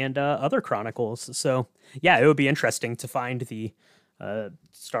 and other chronicles. So, yeah, it would be interesting to find the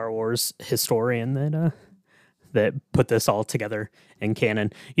Star Wars historian that put this all together in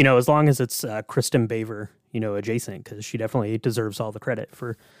canon. As long as it's Kristen Baver, adjacent, because she definitely deserves all the credit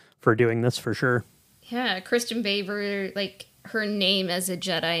for doing this for sure. Yeah, Kristen Baver, like, her name as a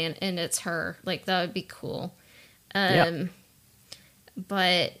Jedi, and it's her. Like, that would be cool. But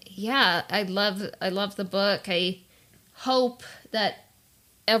yeah, I love the book. I hope that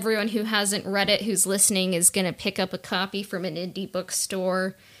everyone who hasn't read it, who's listening, is going to pick up a copy from an indie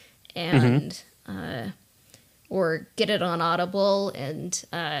bookstore and or get it on Audible, and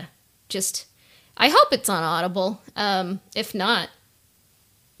I hope it's on Audible. If not,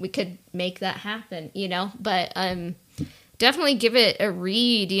 we could make that happen, but definitely give it a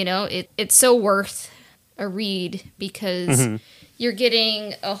read. It's so worth a read, because you're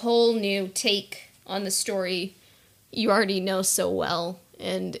getting a whole new take on the story you already know so well,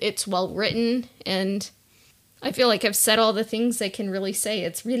 and it's well written, and I feel like I've said all the things I can really say.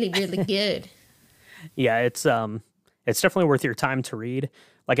 It's really, really good. Yeah, it's definitely worth your time to read.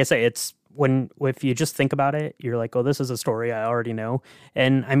 Like I say, if you just think about it, you're like, oh, this is a story I already know.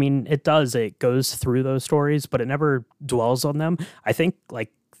 And I mean, it goes through those stories, but it never dwells on them. I think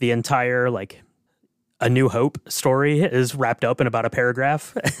like the entire, like, A New Hope story is wrapped up in about a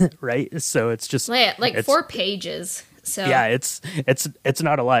paragraph, right? So it's just like 4 pages. So yeah, it's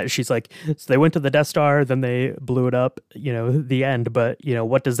not a lot. She's like, so they went to the Death Star, then they blew it up, the end. But,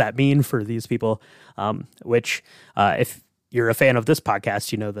 what does that mean for these people? Which, if you're a fan of this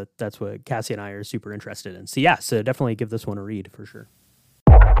podcast, that's what Cassie and I are super interested in. So so definitely give this one a read for sure.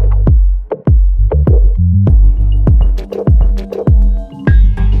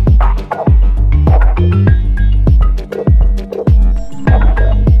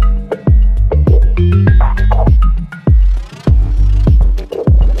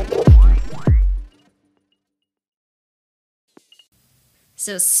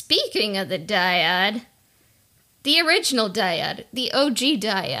 So speaking of the dyad, the original dyad, the OG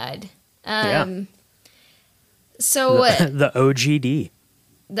dyad. So the OGD.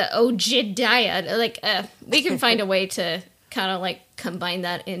 The OG dyad. Like, we can find a way to kind of like combine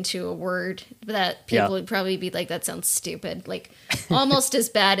that into a word that people would probably be like, that sounds stupid. Like, almost as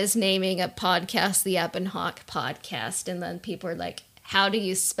bad as naming a podcast the App and Hawk podcast. And then people are like, how do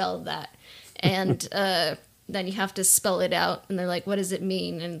you spell that? And then you have to spell it out, and they're like, what does it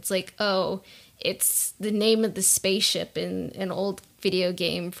mean? And it's like, oh, it's the name of the spaceship in an old video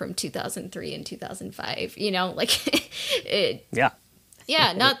game from 2003 and 2005, like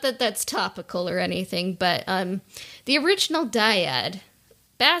yeah, not that that's topical or anything, but the original dyad,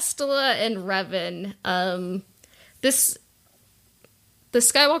 Bastila and Revan, the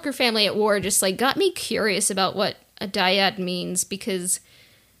Skywalker family at war just like got me curious about what a dyad means, because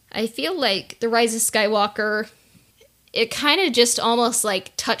I feel like The Rise of Skywalker it kind of just almost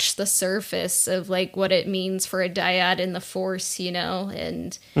like touched the surface of like what it means for a dyad in the Force, you know?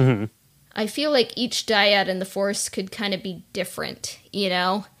 And I feel like each dyad in the Force could kind of be different, you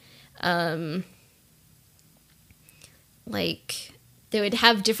know? Like, they would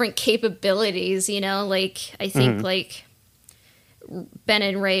have different capabilities, you know? Like, I think, like, Ben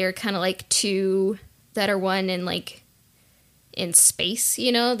and Rey are kind of like two that are one in, like, in space,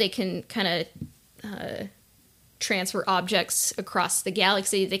 you know? They can kind of transfer objects across the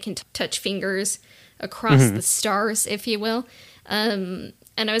galaxy. They can touch fingers across the stars, if you will. And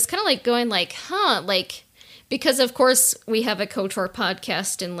I was kind of like going like, like, because of course we have a KOTOR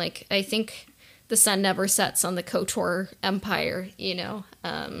podcast, and like, I think the sun never sets on the KOTOR Empire, you know?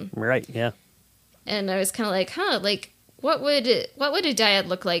 Right, yeah. And I was kind of like, like, what would a dyad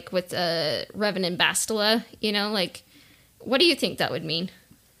look like with Revan and Bastila, you know? Like, what do you think that would mean?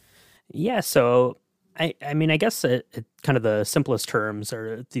 Yeah, so I mean, I guess it kind of the simplest terms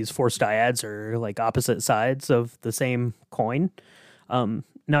are these Force dyads are like opposite sides of the same coin.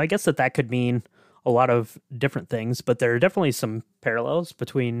 Now, I guess that could mean a lot of different things, but there are definitely some parallels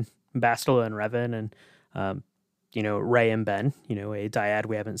between Bastila and Revan and, you know, Rey and Ben, you know, a dyad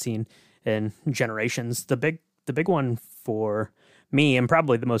we haven't seen in generations. The big one for me, and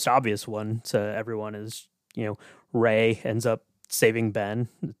probably the most obvious one to everyone, is, you know, Rey ends up saving Ben,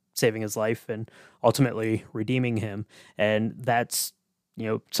 saving his life, and ultimately redeeming him. And that's, you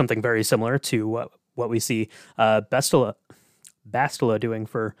know, something very similar to what we see Bastila doing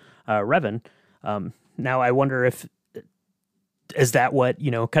for Revan. Now, I wonder is that what,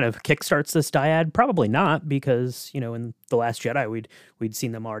 you know, kind of kickstarts this dyad? Probably not, because, you know, in The Last Jedi, we'd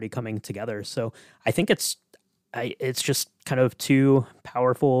seen them already coming together. So I think it's just kind of two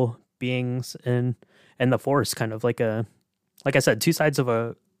powerful beings in the Force, kind of like I said, two sides of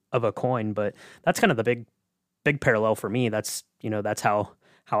a coin. But that's kind of the big parallel for me. That's, you know, that's how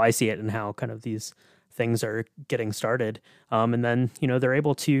I see it, and how kind of these things are getting started. And then, you know, they're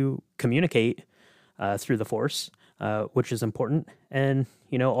able to communicate through the Force, which is important. And,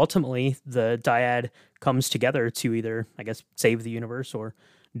 you know, ultimately the dyad comes together to either, I guess, save the universe or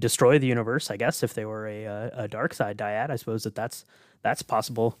destroy the universe. I guess if they were a dark side dyad, I suppose that's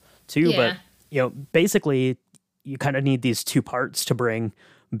possible too. Yeah. But, you know, basically you kind of need these two parts to bring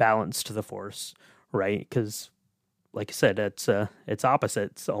balance to the Force, right? Because, like I said, it's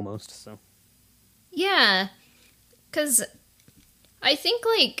opposites almost. So yeah, because I think,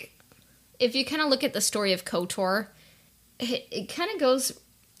 like, if you kind of look at the story of KOTOR, it kind of goes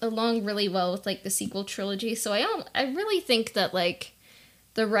along really well with, like, the sequel trilogy. So I really think that, like,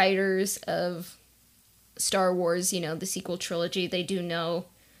 the writers of Star Wars, you know, the sequel trilogy, they do know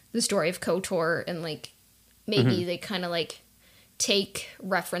the story of KOTOR, and, like, maybe they kind of, like, take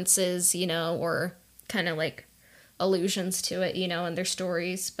references, you know, or kind of, like, allusions to it, you know, in their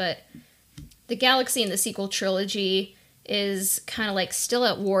stories. But the galaxy in the sequel trilogy is kind of like still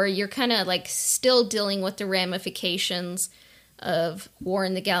at war. You're kind of like still dealing with the ramifications of war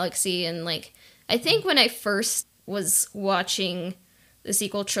in the galaxy. And like, I think when I first was watching the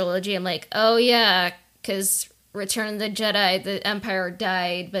sequel trilogy, I'm like, oh yeah, because Return of the Jedi, the Empire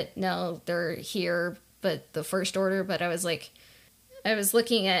died, but no, they're here, but the First Order. But I was like, I was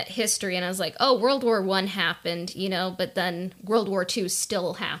looking at history and I was like, oh, World War I happened, you know, but then World War II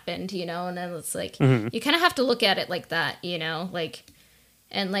still happened, you know, and then it's like, you kind of have to look at it like that, you know, like,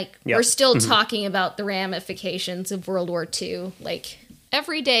 and like, we're still talking about the ramifications of World War II, like,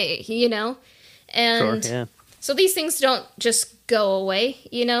 every day, you know, and so these things don't just go away,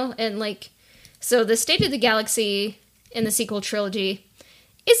 you know, and like, so the state of the galaxy in the sequel trilogy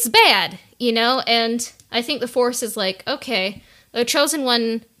is bad, you know, and I think the Force is like, okay, the Chosen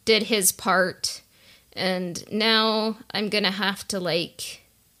One did his part, and now I'm gonna have to, like,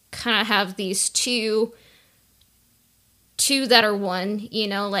 kind of have these two that are one, you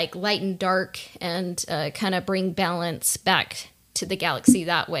know, like light and dark, and kind of bring balance back to the galaxy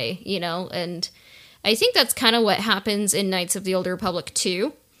that way, you know, and I think that's kind of what happens in Knights of the Old Republic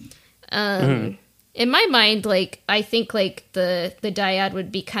too. In my mind, like, I think, like, the dyad would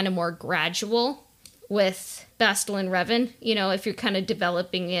be kind of more gradual with Bastila and Revan, you know, if you're kind of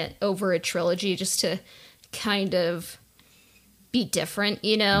developing it over a trilogy just to kind of be different,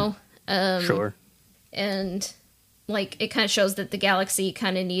 you know? Sure. And, like, it kind of shows that the galaxy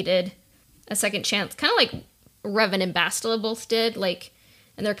kind of needed a second chance, kind of like Revan and Bastila both did, like,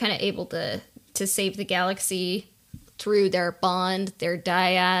 and they're kind of able to save the galaxy through their bond, their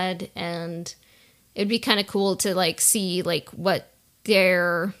dyad, and it'd be kind of cool to, like, see, like, what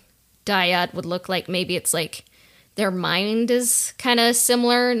their dyad would look like. Maybe it's like their mind is kind of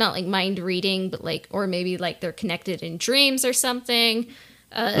similar, not like mind reading, but like, or maybe like they're connected in dreams or something.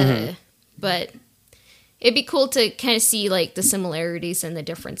 But it'd be cool to kind of see like the similarities and the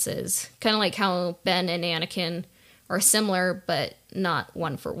differences, kind of like how Ben and Anakin are similar, but not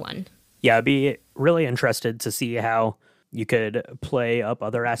one for one. Yeah, I'd be really interested to see how you could play up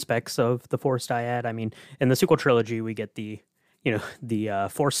other aspects of the Force dyad. I mean, in the sequel trilogy, we get the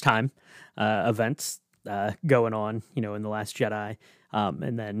Force time events going on, in The Last Jedi.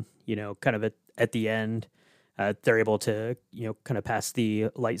 And then, kind of at the end, they're able to, kind of pass the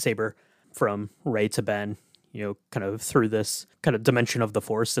lightsaber from Rey to Ben, kind of through this kind of dimension of the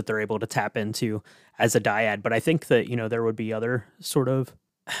Force that they're able to tap into as a dyad. But I think that, there would be other sort of,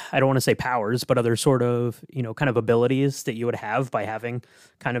 I don't want to say powers, but other sort of, kind of abilities that you would have by having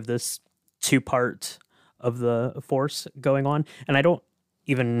kind of this two-part of the Force going on. And I don't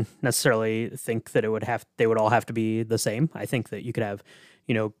even necessarily think that they would all have to be the same. I think that you could have,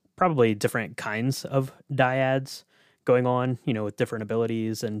 probably different kinds of dyads going on, with different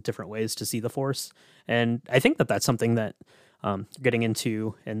abilities and different ways to see the Force. And I think that that's something that getting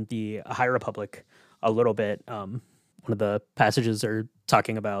into in the High Republic a little bit. One of the passages are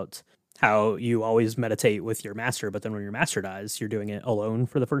talking about how you always meditate with your master, but then when your master dies, you're doing it alone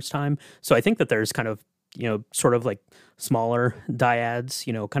for the first time. So I think that there's kind of, sort of like smaller dyads,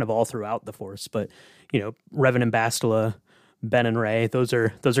 kind of all throughout the Force. But, Revan and Bastila, Ben and Rey, those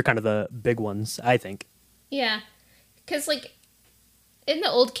are kind of the big ones, I think. Yeah. Because, like, in the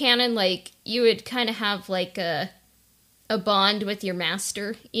old canon, like, you would kind of have, like, a bond with your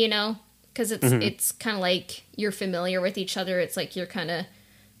master, Because it's kind of like you're familiar with each other. It's like you kind of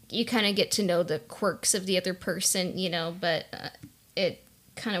get to know the quirks of the other person, But it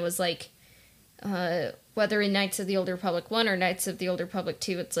kind of was like, whether in Knights of the Old Republic 1 or Knights of the Old Republic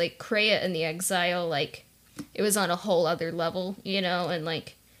 2, it's like Kreia and the Exile, like, it was on a whole other level, and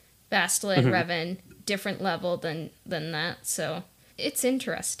like Bastila and Revan, different level than that. So it's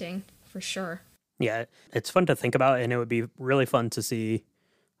interesting for sure. Yeah, it's fun to think about, and it would be really fun to see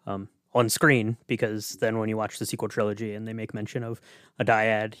on screen, because then when you watch the sequel trilogy and they make mention of a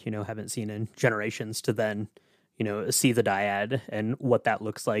dyad, haven't seen in generations, to then, see the dyad and what that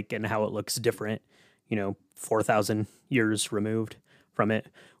looks like and how it looks different, 4,000 years removed from it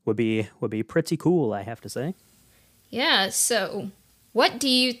would be pretty cool, I have to say. Yeah, so what do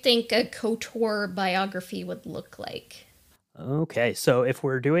you think a KOTOR biography would look like? Okay, so if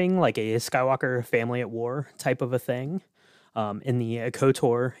we're doing like a Skywalker family at war type of a thing, in the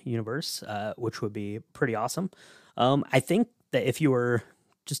KOTOR universe, which would be pretty awesome. I think that if you were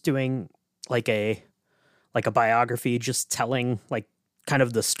just doing like a biography, just telling like kind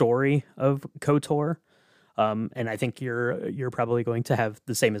of the story of KOTOR, and I think you're probably going to have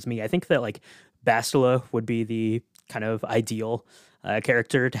the same as me. I think that like Bastila would be the kind of ideal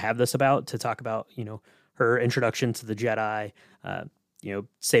character to have this about, to talk about, her introduction to the Jedi,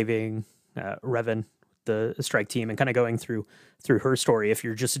 saving Revan, the strike team, and kind of going through her story. If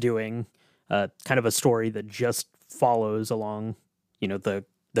you're just doing kind of a story that just follows along,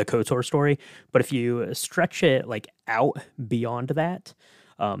 the KOTOR story. But if you stretch it like out beyond that,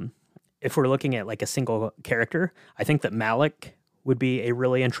 if we're looking at like a single character, I think that Malik would be a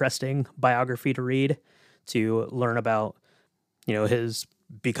really interesting biography to read, to learn about, his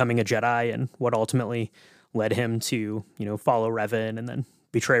becoming a Jedi and what ultimately led him to, follow Revan and then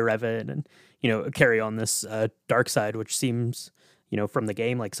betray Revan and, carry on this dark side, which seems, from the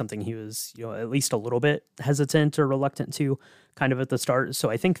game like something he was, at least a little bit hesitant or reluctant to kind of at the start. So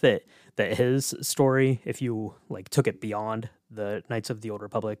I think that his story, if you like took it beyond the Knights of the Old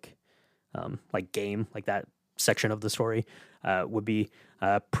Republic like game, like that section of the story, would be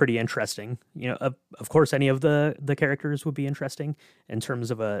pretty interesting. Of course, any of the characters would be interesting in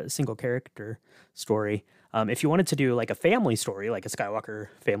terms of a single character story. If you wanted to do like a family story, like a Skywalker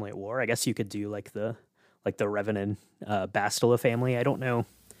family at war, I guess you could do like the Revan and Bastila family. I don't know.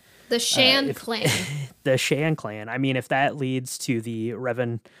 The Shan clan. The Shan clan. I mean, if that leads to the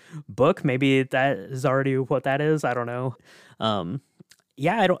Revan book, maybe that is already what that is. I don't know.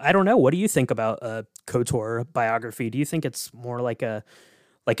 Yeah, I don't know. What do you think about a KOTOR biography? Do you think it's more like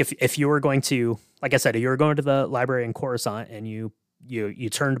if you were going to, like I said, you were going to the library in Coruscant and you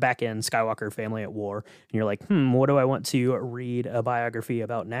turned back in Skywalker family at war and you're like, what do I want to read a biography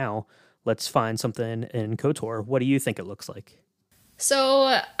about now? Let's find something in KOTOR. What do you think it looks like?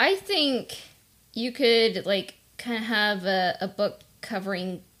 So I think you could like kind of have a book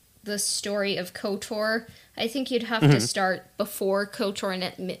covering the story of KOTOR. I think you'd have to start before KOTOR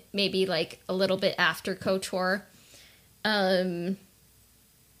and maybe like a little bit after KOTOR.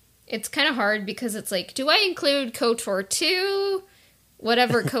 It's kind of hard because it's like, do I include KOTOR 2?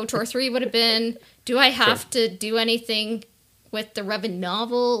 Whatever KOTOR 3 would have been. Do I have to do anything with the Revan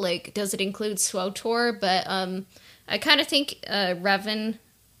novel? Like, does it include SWOTOR? But I kind of think Revan,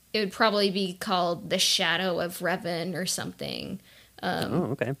 it would probably be called The Shadow of Revan or something.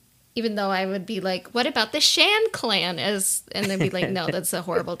 Okay. Even though I would be like, what about the Shan clan? And they'd be like, no, that's a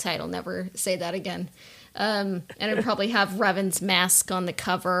horrible title. Never say that again. And it'd probably have Revan's mask on the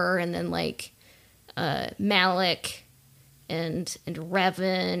cover, and then like Malik and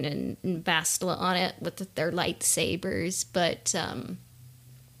Revan and Bastila on it with their lightsabers. But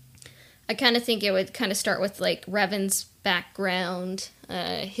I kind of think it would kind of start with like Revan's background,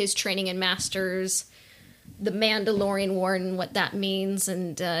 his training in Masters, the Mandalorian War and what that means,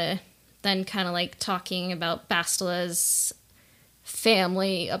 and then kind of like talking about Bastila's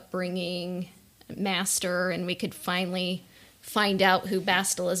family upbringing, master, and we could finally find out who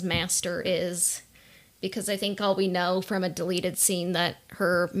Bastila's master is, because I think all we know from a deleted scene that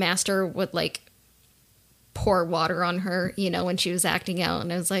her master would like pour water on her, you know, when she was acting out,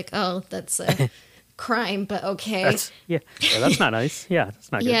 and I was like, oh, that's a crime, but okay. That's not nice. Yeah,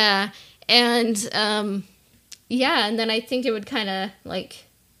 that's not good. Yeah, and and then I think it would kind of like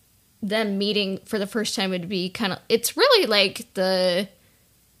them meeting for the first time would be kind of, it's really like that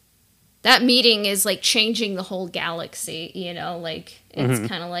meeting is like changing the whole galaxy, you know, like it's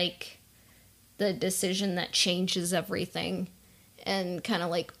kind of like the decision that changes everything and kind of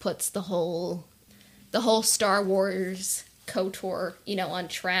like puts the whole Star Wars KOTOR, you know, on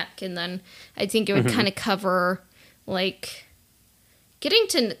track. And then I think it would kind of cover like getting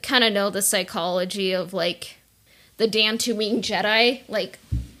to kind of know the psychology of like the Dantooine Jedi, like,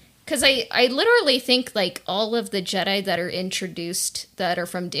 because I literally think like all of the Jedi that are introduced that are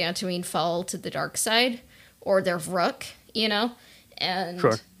from Dantooine fall to the dark side, or they're Rook, you know, and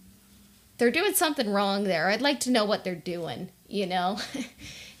sure. They're doing something wrong there. I'd like to know what they're doing, you know,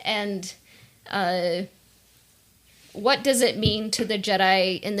 and what does it mean to the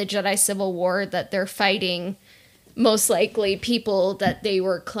Jedi in the Jedi Civil War that they're fighting most likely people that they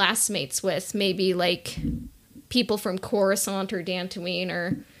were classmates with, maybe like people from Coruscant or Dantooine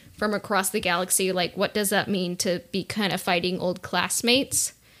or from across the galaxy? Like, what does that mean to be kind of fighting old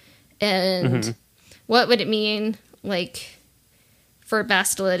classmates? And what would it mean, like, for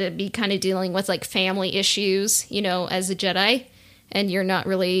Bastila to be kind of dealing with, like, family issues, you know, as a Jedi, and you're not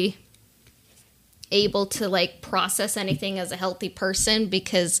really able to, like, process anything as a healthy person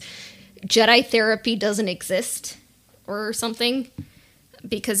because Jedi therapy doesn't exist or something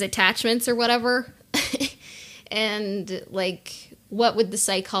because attachments or whatever. And, like, what would the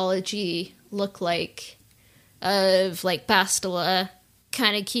psychology look like of, like, Bastila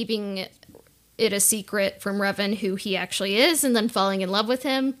kind of keeping it a secret from Revan who he actually is, and then falling in love with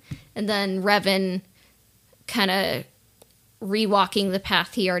him, and then Revan kind of rewalking the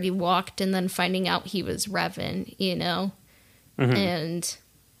path he already walked, and then finding out he was Revan, you know? And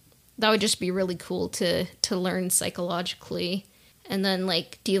that would just be really cool to learn psychologically. And then,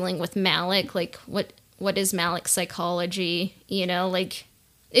 like, dealing with Malik, like, what is Malik's psychology, you know? Like,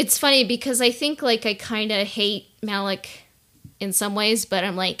 it's funny because I think, like, I kind of hate Malik in some ways, but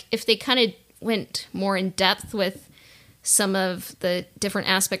I'm like, if they kind of went more in depth with some of the different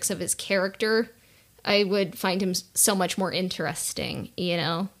aspects of his character, I would find him so much more interesting, you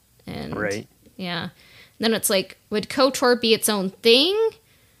know? And right. Yeah. Then it's like, would KOTOR be its own thing?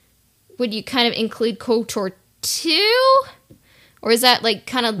 Would you kind of include KOTOR 2? Or is that like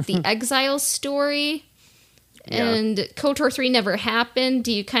kind of the exile story? Yeah. And KOTOR 3 never happened.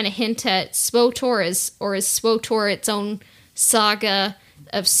 Do you kind of hint at SWOTOR, or is SWOTOR its own saga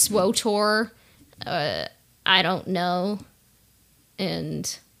of SWOTOR? I don't know.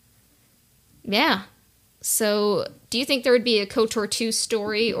 And yeah. So do you think there would be a KOTOR 2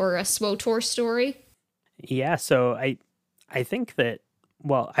 story or a SWOTOR story? Yeah, so I think that,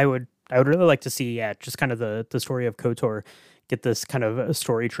 well, I would really like to see, just kind of the story of KOTOR get this kind of a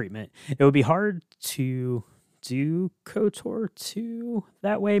story treatment. It would be hard to do KOTOR 2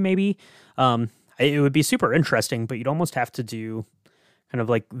 that way, maybe. It would be super interesting, but you'd almost have to do kind of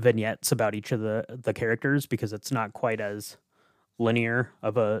like vignettes about each of the characters, because it's not quite as linear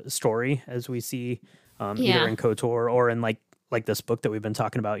of a story as we see either in KOTOR or in like this book that we've been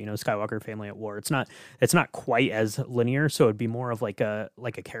talking about, you know, Skywalker Family at War. It's not quite as linear, so it'd be more of like a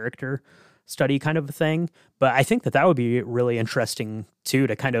character study kind of a thing. But I think that would be really interesting too,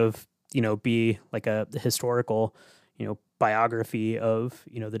 to kind of, you know, be like a historical, you know, biography of,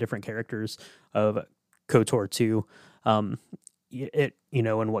 you know, the different characters of KOTOR 2. It, you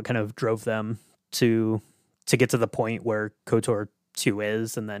know, and what kind of drove them to get to the point where KOTOR 2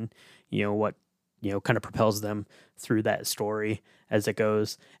 is, and then, what, kind of propels them through that story as it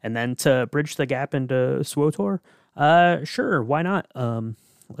goes. And then to bridge the gap into SWTOR, sure, why not?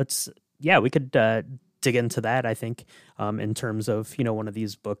 We could dig into that, I think, in terms of, one of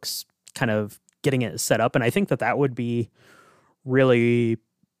these books kind of getting it set up. And I think that would be really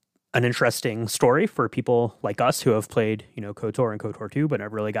an interesting story for people like us who have played, KOTOR and KOTOR 2, but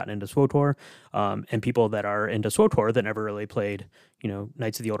never really gotten into SWTOR, and people that are into SWTOR that never really played,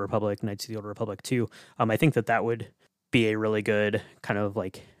 Knights of the Old Republic, Knights of the Old Republic 2. I think that would be a really good kind of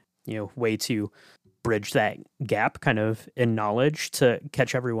like, way to bridge that gap kind of in knowledge to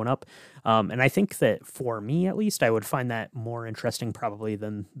catch everyone up. And I think that for me, at least, I would find that more interesting probably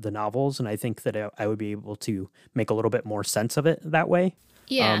than the novels. And I think that I would be able to make a little bit more sense of it that way.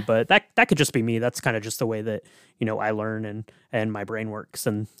 Yeah. But that could just be me. That's kind of just the way that, I learn and my brain works,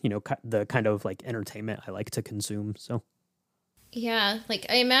 and, the kind of like entertainment I like to consume. So. Yeah, like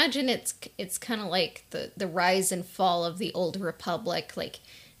I imagine it's kind of like the rise and fall of the Old Republic, like,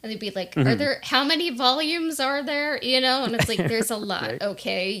 and they'd be like, how many volumes are there? And it's like, there's a lot. Right.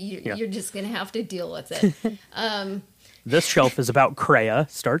 Okay, you're just gonna have to deal with it. This shelf is about Kreia.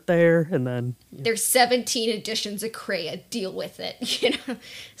 Start there, and then there's 17 editions of Kreia. Deal with it.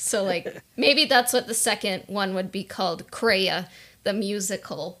 So like maybe that's what the second one would be called, Kreia the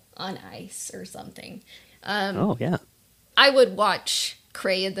Musical on Ice or something. Oh yeah. I would watch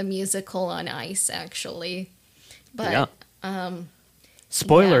Kreia the Musical on Ice, actually, but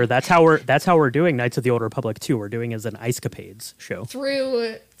spoiler. Yeah. That's how we're doing Knights of the Old Republic 2. We're doing as an Icecapades show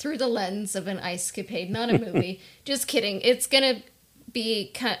through the lens of an Icecapade, not a movie. Just kidding. It's gonna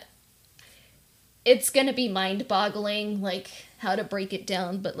be mind-boggling, like how to break it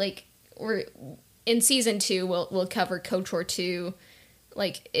down. But like we're in season 2, we'll cover KOTOR 2.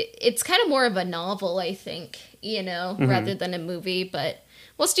 Like it's kind of more of a novel, I think, rather than a movie. But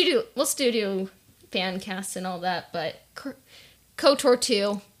we'll still do fan casts and all that. But KOTOR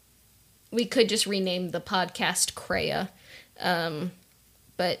 2, we could just rename the podcast Kreia.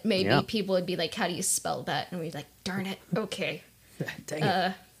 But maybe people would be like, "How do you spell that?" And we'd be like, "Darn it, okay." Dang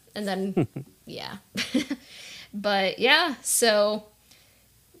it. And then but yeah, so.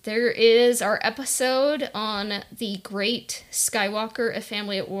 There is our episode on the Great Skywalker, A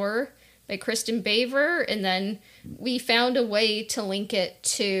Family at War by Kristen Baver, and then we found a way to link it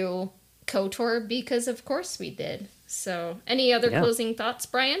to KOTOR because of course we did. So any other closing thoughts,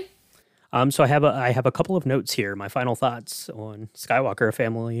 Brian? So I have a couple of notes here, my final thoughts on Skywalker, A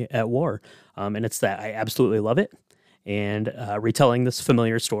Family at War. And it's that I absolutely love it. And retelling this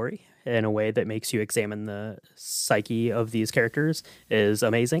familiar story in a way that makes you examine the psyche of these characters is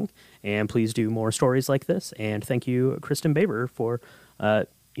amazing. And please do more stories like this. And thank you, Kristen Baver, for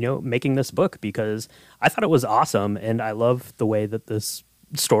making this book, because I thought it was awesome. And I love the way that this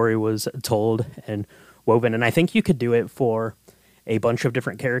story was told and woven. And I think you could do it for a bunch of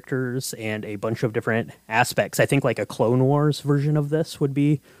different characters and a bunch of different aspects. I think like a Clone Wars version of this would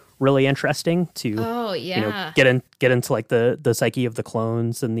be really interesting to get into like the psyche of the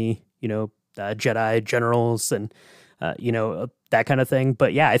clones and the Jedi generals and that kind of thing.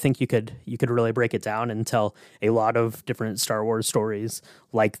 But yeah, I think you could really break it down and tell a lot of different Star Wars stories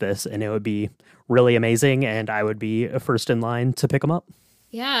like this, and it would be really amazing, and I would be first in line to pick them up.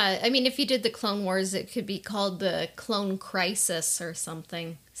 Yeah, I mean, if you did the Clone Wars, it could be called the Clone Crisis or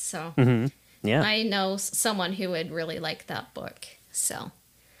something. So yeah, I know someone who would really like that book. So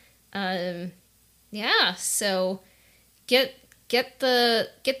so get the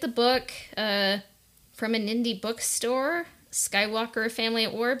book from an indie bookstore, Skywalker, A Family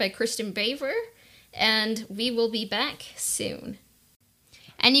at War by Kristen Baver, and we will be back soon.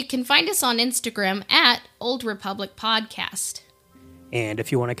 And you can find us on Instagram at Old Republic Podcast. And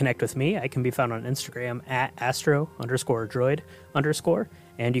if you want to connect with me, I can be found on Instagram at astro_droid_,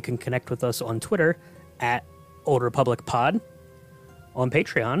 and you can connect with us on Twitter at Old Republic Pod. On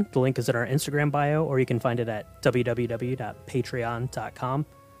Patreon, the link is in our Instagram bio, or you can find it at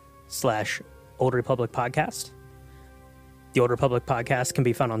www.patreon.com/Old Republic Podcast. The Old Republic Podcast can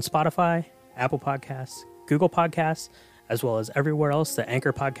be found on Spotify, Apple Podcasts, Google Podcasts, as well as everywhere else that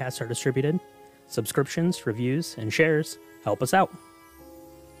Anchor podcasts are distributed. Subscriptions, reviews, and shares help us out.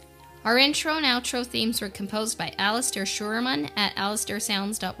 Our intro and outro themes were composed by Alistair Schurman at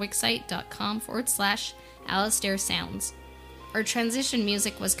alistairsounds.wixsite.com/Alistair Sounds. Our transition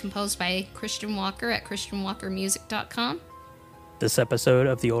music was composed by Christian Walker at christianwalkermusic.com. This episode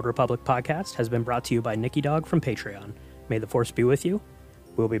of the Old Republic Podcast has been brought to you by Nikki Dog from Patreon. May the Force be with you.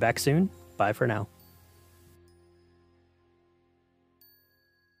 We'll be back soon. Bye for now.